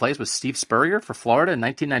offensive plays was Steve Spurrier for Florida in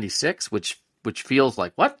 1996, which feels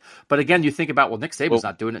like what? But again, you think about, well, Nick Saban's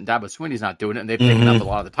not doing it and Dabo Swinney's not doing it, and they've taken up a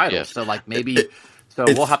lot of the titles. Yeah. So like maybe,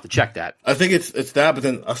 we'll have to check that. I think it's that, but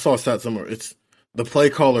then I saw a stat somewhere. It's the play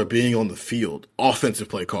caller being on the field, offensive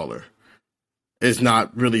play caller, is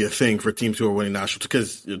not really a thing for teams who are winning nationals,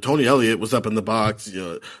 because Tony Elliott was up in the box.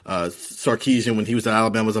 Sarkisian, when he was at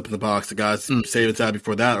Alabama, was up in the box. The guys Saban's had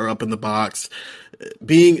before that are up in the box.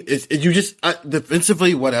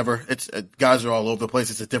 Defensively, whatever. Guys are all over the place.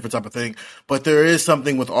 It's a different type of thing. But there is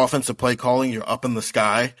something with offensive play calling. You're up in the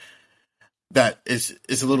sky. That is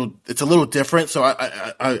a little different. So I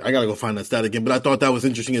gotta go find that stat again. But I thought that was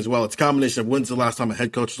interesting as well. It's a combination of when's the last time a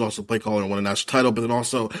head coach was also a play caller and won a national title, but then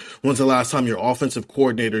also when's the last time your offensive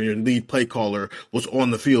coordinator and your lead play caller was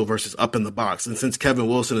on the field versus up in the box. And since Kevin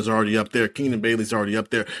Wilson is already up there, Keenan Bailey's already up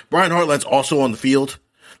there, Brian Hartline's also on the field.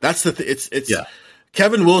 That's the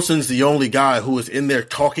Kevin Wilson's the only guy who is in there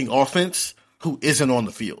talking offense who isn't on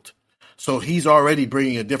the field. So he's already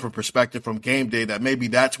bringing a different perspective from game day, that maybe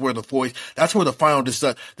that's where the final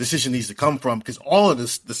decision needs to come from, because all of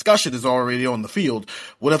this discussion is already on the field.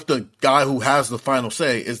 What if the guy who has the final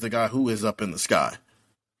say is the guy who is up in the sky?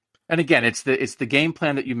 And again, it's the game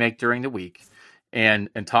plan that you make during the week.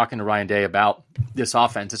 And talking to Ryan Day about this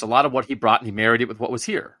offense, it's a lot of what he brought, and he married it with what was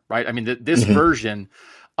here, right? I mean, this version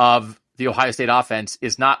of the Ohio State offense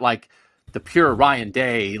is not like the pure Ryan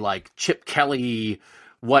Day, like Chip Kelly,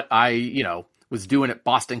 what I, was doing at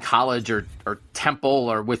Boston College or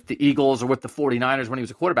Temple or with the Eagles or with the 49ers when he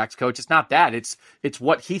was a quarterbacks coach. It's not that. It's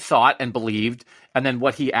what he thought and believed, and then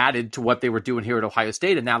what he added to what they were doing here at Ohio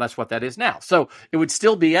State, and now that's what that is now. So it would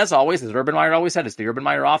still be, as always, as Urban Meyer always said, it's the Urban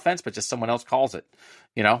Meyer offense, but just someone else calls it.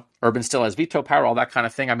 Urban still has veto power, all that kind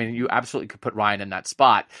of thing. I mean, you absolutely could put Ryan in that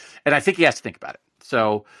spot, and I think he has to think about it.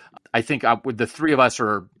 So I think with the three of us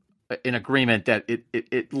are in agreement that it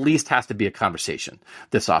at least has to be a conversation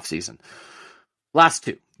this offseason. Last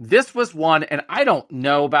two. This was one, and I don't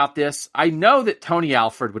know about this. I know that Tony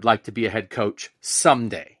Alford would like to be a head coach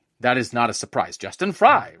someday. That is not a surprise. Justin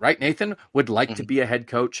Fry, right, Nathan, would like to be a head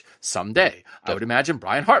coach someday. I would imagine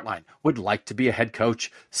Brian Hartline would like to be a head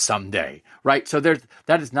coach someday, right? So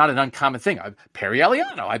that is not an uncommon thing. Perry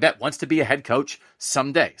Eliano, I bet, wants to be a head coach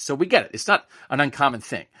someday. So we get it. It's not an uncommon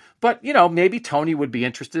thing. But, maybe Tony would be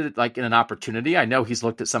interested in an opportunity. I know he's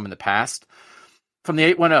looked at some in the past. From the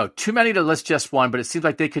 810, too many to list just one, but it seems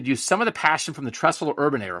like they could use some of the passion from the Tressel or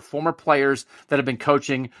Urban era, former players that have been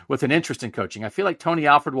coaching with an interest in coaching. I feel like Tony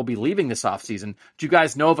Alford will be leaving this offseason. Do you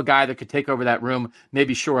guys know of a guy that could take over that room,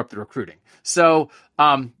 maybe shore up the recruiting? So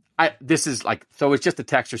it's just a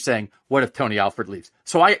texter saying, what if Tony Alford leaves?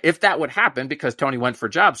 So if that would happen, because Tony went for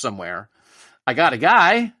a job somewhere, I got a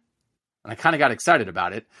guy. And I kind of got excited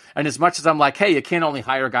about it. And as much as I'm like, hey, you can't only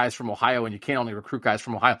hire guys from Ohio and you can't only recruit guys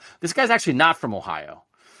from Ohio, this guy's actually not from Ohio.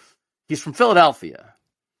 He's from Philadelphia.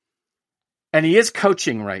 And he is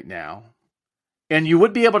coaching right now. And you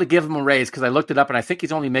would be able to give him a raise, because I looked it up and I think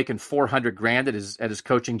he's only making $400,000 at his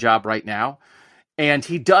coaching job right now. And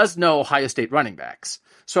he does know Ohio State running backs.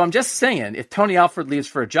 So I'm just saying, if Tony Alford leaves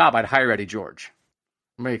for a job, I'd hire Eddie George.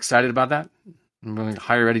 I'm really excited about that. I'm going to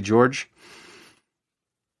hire Eddie George.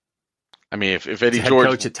 I mean, if Eddie George,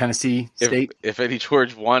 coach at Tennessee State, if Eddie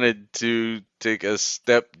George wanted to take a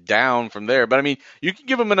step down from there, but I mean, you can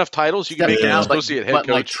give him enough titles. You can make him an associate head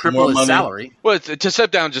coach, triple his salary. Well, to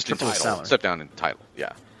step down just in title, salary. Step down in title.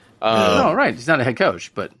 Yeah. No, right. He's not a head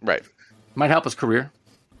coach, but right, might help his career.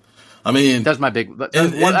 I mean, that's my big.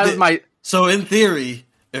 So in theory,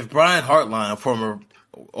 if Brian Hartline, a former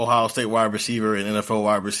Ohio State wide receiver and NFL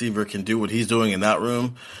wide receiver, can do what he's doing in that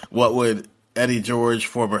room, what would Eddie George,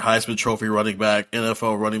 former Heisman Trophy running back,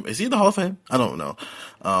 NFL running, is he in the Hall of Fame? I don't know.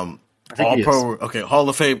 All pro, okay, Hall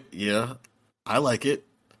of Fame. Yeah, I like it.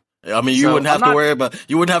 I mean, you wouldn't have to worry about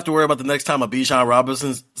the next time a Bijan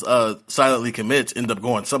Robinson silently commits, end up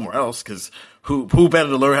going somewhere else, because who better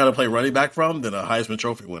to learn how to play running back from than a Heisman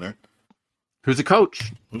Trophy winner? Who's a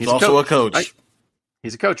coach? He's also a coach. Right?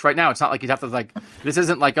 He's a coach right now. It's not like you'd have to this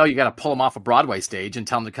isn't like, you got to pull him off a Broadway stage and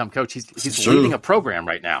tell him to come coach. He's leading a program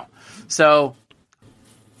right now. So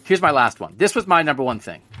here's my last one. This was my number one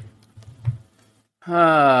thing.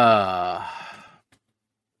 From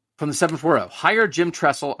the 740, hire Jim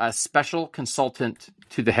Tressel as special consultant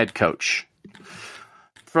to the head coach.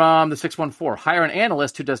 From the 614, hire an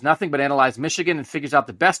analyst who does nothing but analyze Michigan and figures out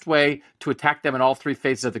the best way to attack them in all three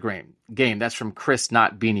phases of the game. That's from Chris,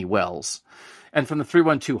 not Beanie Wells. And from the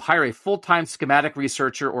 312, hire a full-time schematic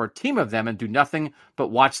researcher or a team of them and do nothing but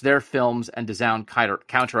watch their films and design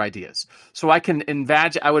counter ideas. So I can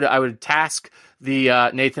imagine, I would task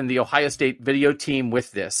Nathan, the Ohio State video team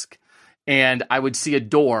with this, and I would see a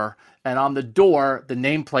door, and on the door, the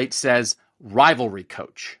nameplate says rivalry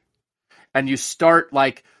coach. And you start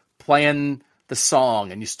like playing the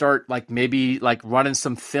song, and you start like maybe like running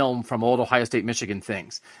some film from old Ohio State, Michigan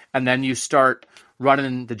things. And then you start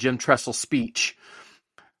running the Jim Tressel speech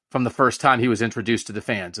from the first time he was introduced to the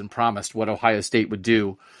fans and promised what Ohio State would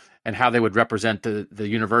do and how they would represent the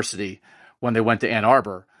university when they went to Ann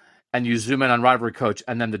Arbor. And you zoom in on rivalry coach,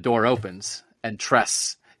 and then the door opens and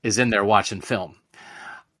Tress is in there watching film.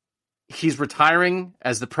 He's retiring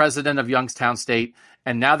as the president of Youngstown State.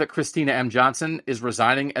 And now that Christina M. Johnson is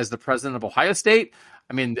resigning as the president of Ohio State,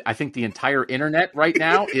 I mean, I think the entire internet right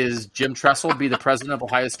now is Jim Tressel be the president of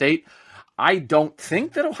Ohio State. I don't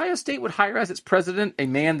think that Ohio State would hire as its president a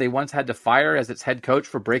man they once had to fire as its head coach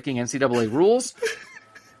for breaking NCAA rules,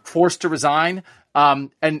 forced to resign. And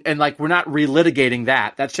like, we're not relitigating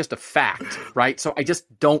that. That's just a fact, right? So I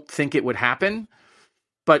just don't think it would happen.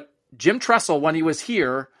 But Jim Tressel, when he was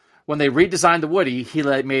here, when they redesigned the Woody, he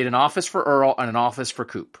made an office for Earl and an office for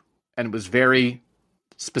Coop. And it was very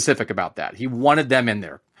specific about that. He wanted them in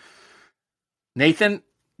there. Nathan,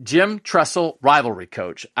 Jim Tressel, rivalry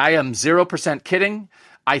coach. I am 0% kidding.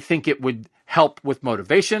 I think it would help with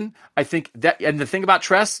motivation. I think that, and the thing about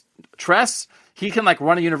Tress, he can like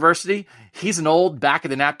run a university. He's an old back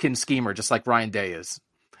of the napkin schemer, just like Ryan Day is.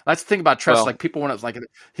 That's the thing about Tress. Like people want to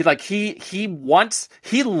he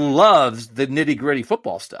loves the nitty gritty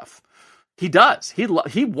football stuff. He does.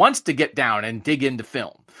 He wants to get down and dig into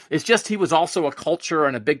film. It's just he was also a culture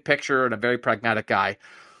and a big picture and a very pragmatic guy.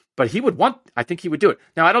 But I think he would do it.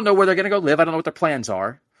 Now, I don't know where they're going to go live. I don't know what their plans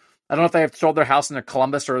are. I don't know if they have sold their house in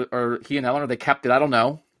Columbus or he and Ellen, or they kept it. I don't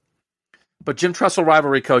know. But Jim Tressel,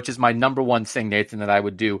 rivalry coach, is my number one thing, Nathan, that I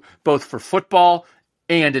would do, both for football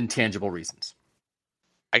and intangible reasons.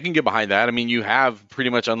 I can get behind that. I mean, you have pretty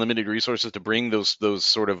much unlimited resources to bring those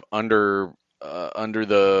sort of under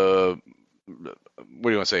the, what do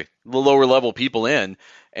you want to say, the lower level people in,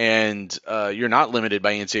 and you're not limited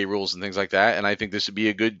by NCAA rules and things like that. And I think this would be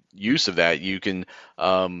a good use of that. You can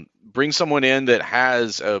bring someone in that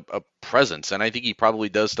has a presence, and I think he probably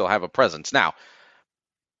does still have a presence now.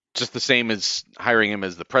 Just the same as hiring him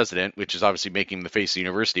as the president, which is obviously making him the face of the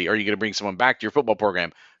university. Are you going to bring someone back to your football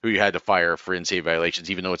program who you had to fire for NCAA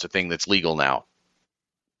violations, even though it's a thing that's legal now?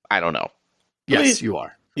 I don't know. Yes, you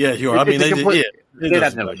are. Yeah, you are. I mean, they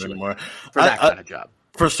have no issue anymore for that kind of job.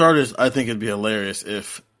 For starters, I think it'd be hilarious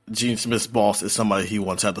if Gene Smith's boss is somebody he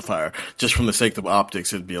once had to fire. Just from the sake of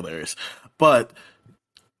optics, it'd be hilarious. But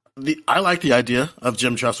I like the idea of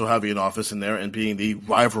Jim Tressel having an office in there and being the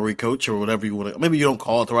rivalry coach or whatever you want to. Maybe you don't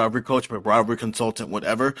call it the rivalry coach, but rivalry consultant,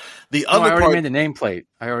 whatever. I already made the nameplate.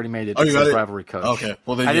 I already made it. It says rivalry coach. Okay.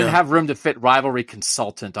 Well, then I didn't have room to fit rivalry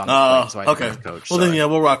consultant on the plate, so I didn't have coach. Well, then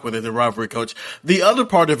we'll rock with it. The rivalry coach. The other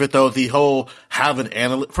part of it, though, the whole have an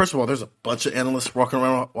analyst. First of all, there's a bunch of analysts walking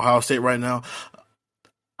around Ohio State right now.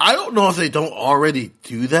 I don't know if they don't already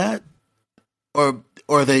do that,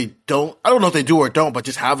 or they don't. I don't know if they do or don't, but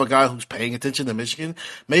just have a guy who's paying attention to Michigan.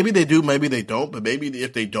 Maybe they do, maybe they don't, but maybe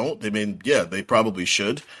if they don't, they probably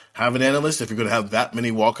should have an analyst if you're going to have that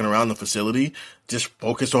many walking around the facility. Just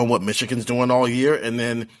focus on what Michigan's doing all year, and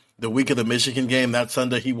then the week of the Michigan game, that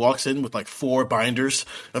Sunday, he walks in with like 4 binders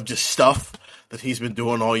of just stuff that he's been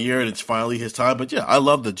doing all year, and it's finally his time. But yeah, I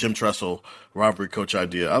love the Jim Tressel rivalry coach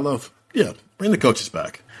idea. Bring the coaches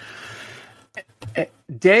back.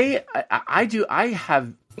 Day, I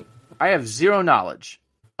have zero knowledge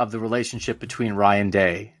of the relationship between Ryan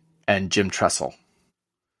Day and Jim Tressel.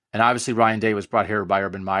 And obviously Ryan Day was brought here by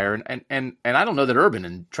Urban Meyer, and I don't know that Urban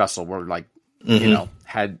and Tressel were like,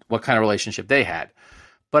 had what kind of relationship they had.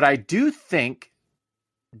 But I do think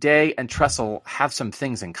Day and Tressel have some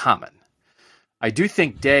things in common. I do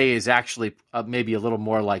think Day is actually maybe a little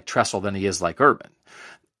more like Tressel than he is like Urban.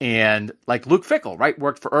 And like Luke Fickell, right,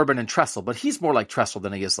 worked for Urban and Tressel, but he's more like Tressel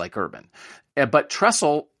than he is like Urban. But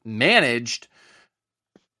Tressel managed,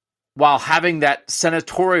 while having that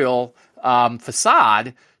senatorial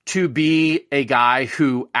facade, to be a guy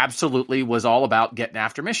who absolutely was all about getting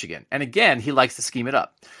after Michigan. And again, he likes to scheme it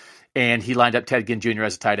up. And he lined up Ted Ginn Jr.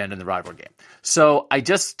 as a tight end in the rivalry game. So I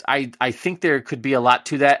think there could be a lot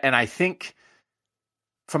to that. And I think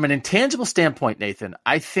from an intangible standpoint, Nathan,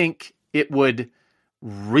 I think it would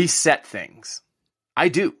reset things. I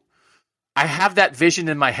do. I have that vision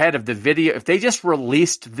in my head of the video. If they just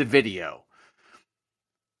released the video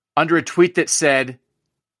under a tweet that said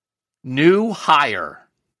new hire,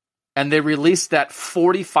 and they released that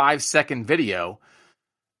 45-second video,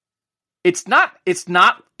 it's not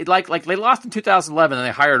like they lost in 2011 and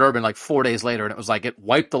they hired Urban like 4 days later, and it was like it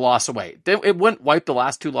wiped the loss away. It wouldn't wipe the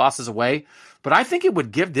last 2 losses away, but I think it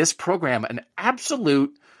would give this program an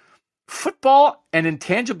absolute football and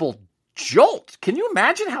intangible jolt. Can you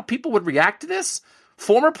imagine how people would react to this?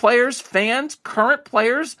 Former players, fans, current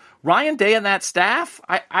players, Ryan Day and that staff.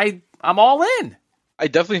 I'm all in. I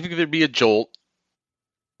definitely think there'd be a jolt.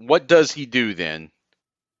 What does he do then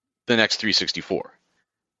the next 364?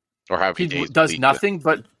 Or how he does nothing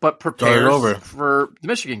but prepares for the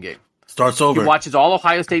Michigan game. Starts over. He watches all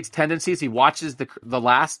Ohio State's tendencies. He watches the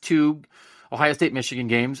last 2 Ohio State-Michigan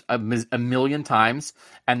games a million times,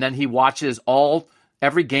 and then he watches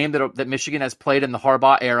every game that Michigan has played in the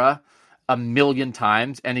Harbaugh era a million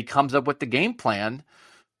times, and he comes up with the game plan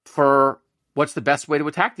for what's the best way to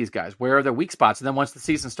attack these guys. Where are their weak spots? And then once the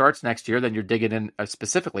season starts next year, then you're digging in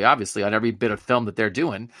specifically, obviously, on every bit of film that they're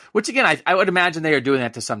doing, which, again, I would imagine they are doing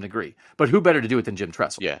that to some degree. But who better to do it than Jim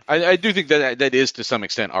Tressel? Yeah, I do think that is to some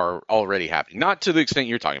extent are already happening. Not to the extent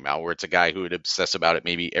you're talking about, where it's a guy who would obsess about it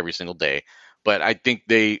maybe every single day. But I think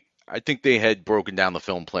they had broken down the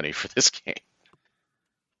film plenty for this game.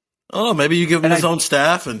 Oh, maybe you give him his own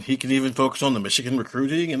staff, and he can even focus on the Michigan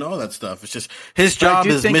recruiting and all that stuff. It's just his job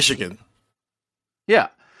is Michigan. Yeah.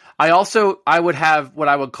 I would have what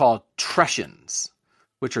I would call Treshins,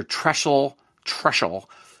 which are trestle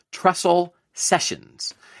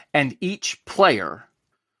sessions. And each player,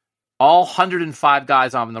 all 105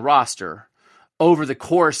 guys on the roster, over the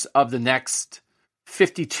course of the next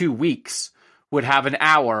 52 weeks, would have an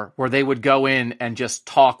hour where they would go in and just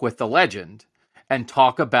talk with the legend and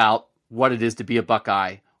talk about what it is to be a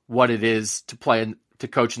Buckeye, what it is to play to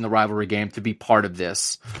coach in the rivalry game, to be part of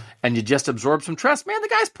this. And you just absorb some trust. Man, the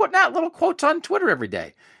guy's putting out little quotes on Twitter every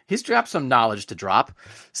day. He's got some knowledge to drop.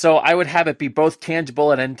 So I would have it be both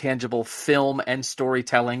tangible and intangible film and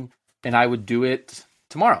storytelling, and I would do it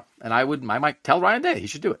tomorrow. And I might tell Ryan Day he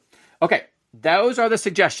should do it. Okay, those are the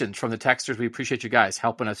suggestions from the texters. We appreciate you guys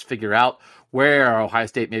helping us figure out where Ohio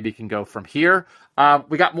State maybe can go from here.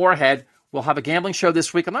 We got more ahead. We'll have a gambling show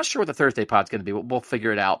this week. I'm not sure what the Thursday pod's going to be. We'll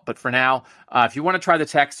figure it out. But for now, if you want to try the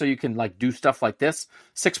text so you can do stuff like this,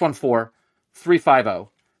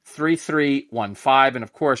 614-350-3315. And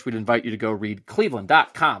of course, we'd invite you to go read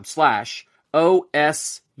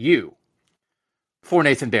cleveland.com/OSU. For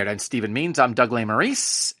Nathan Baird and Stephen Means, I'm Doug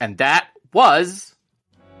Lesmerises, and that was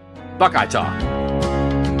Buckeye Talk.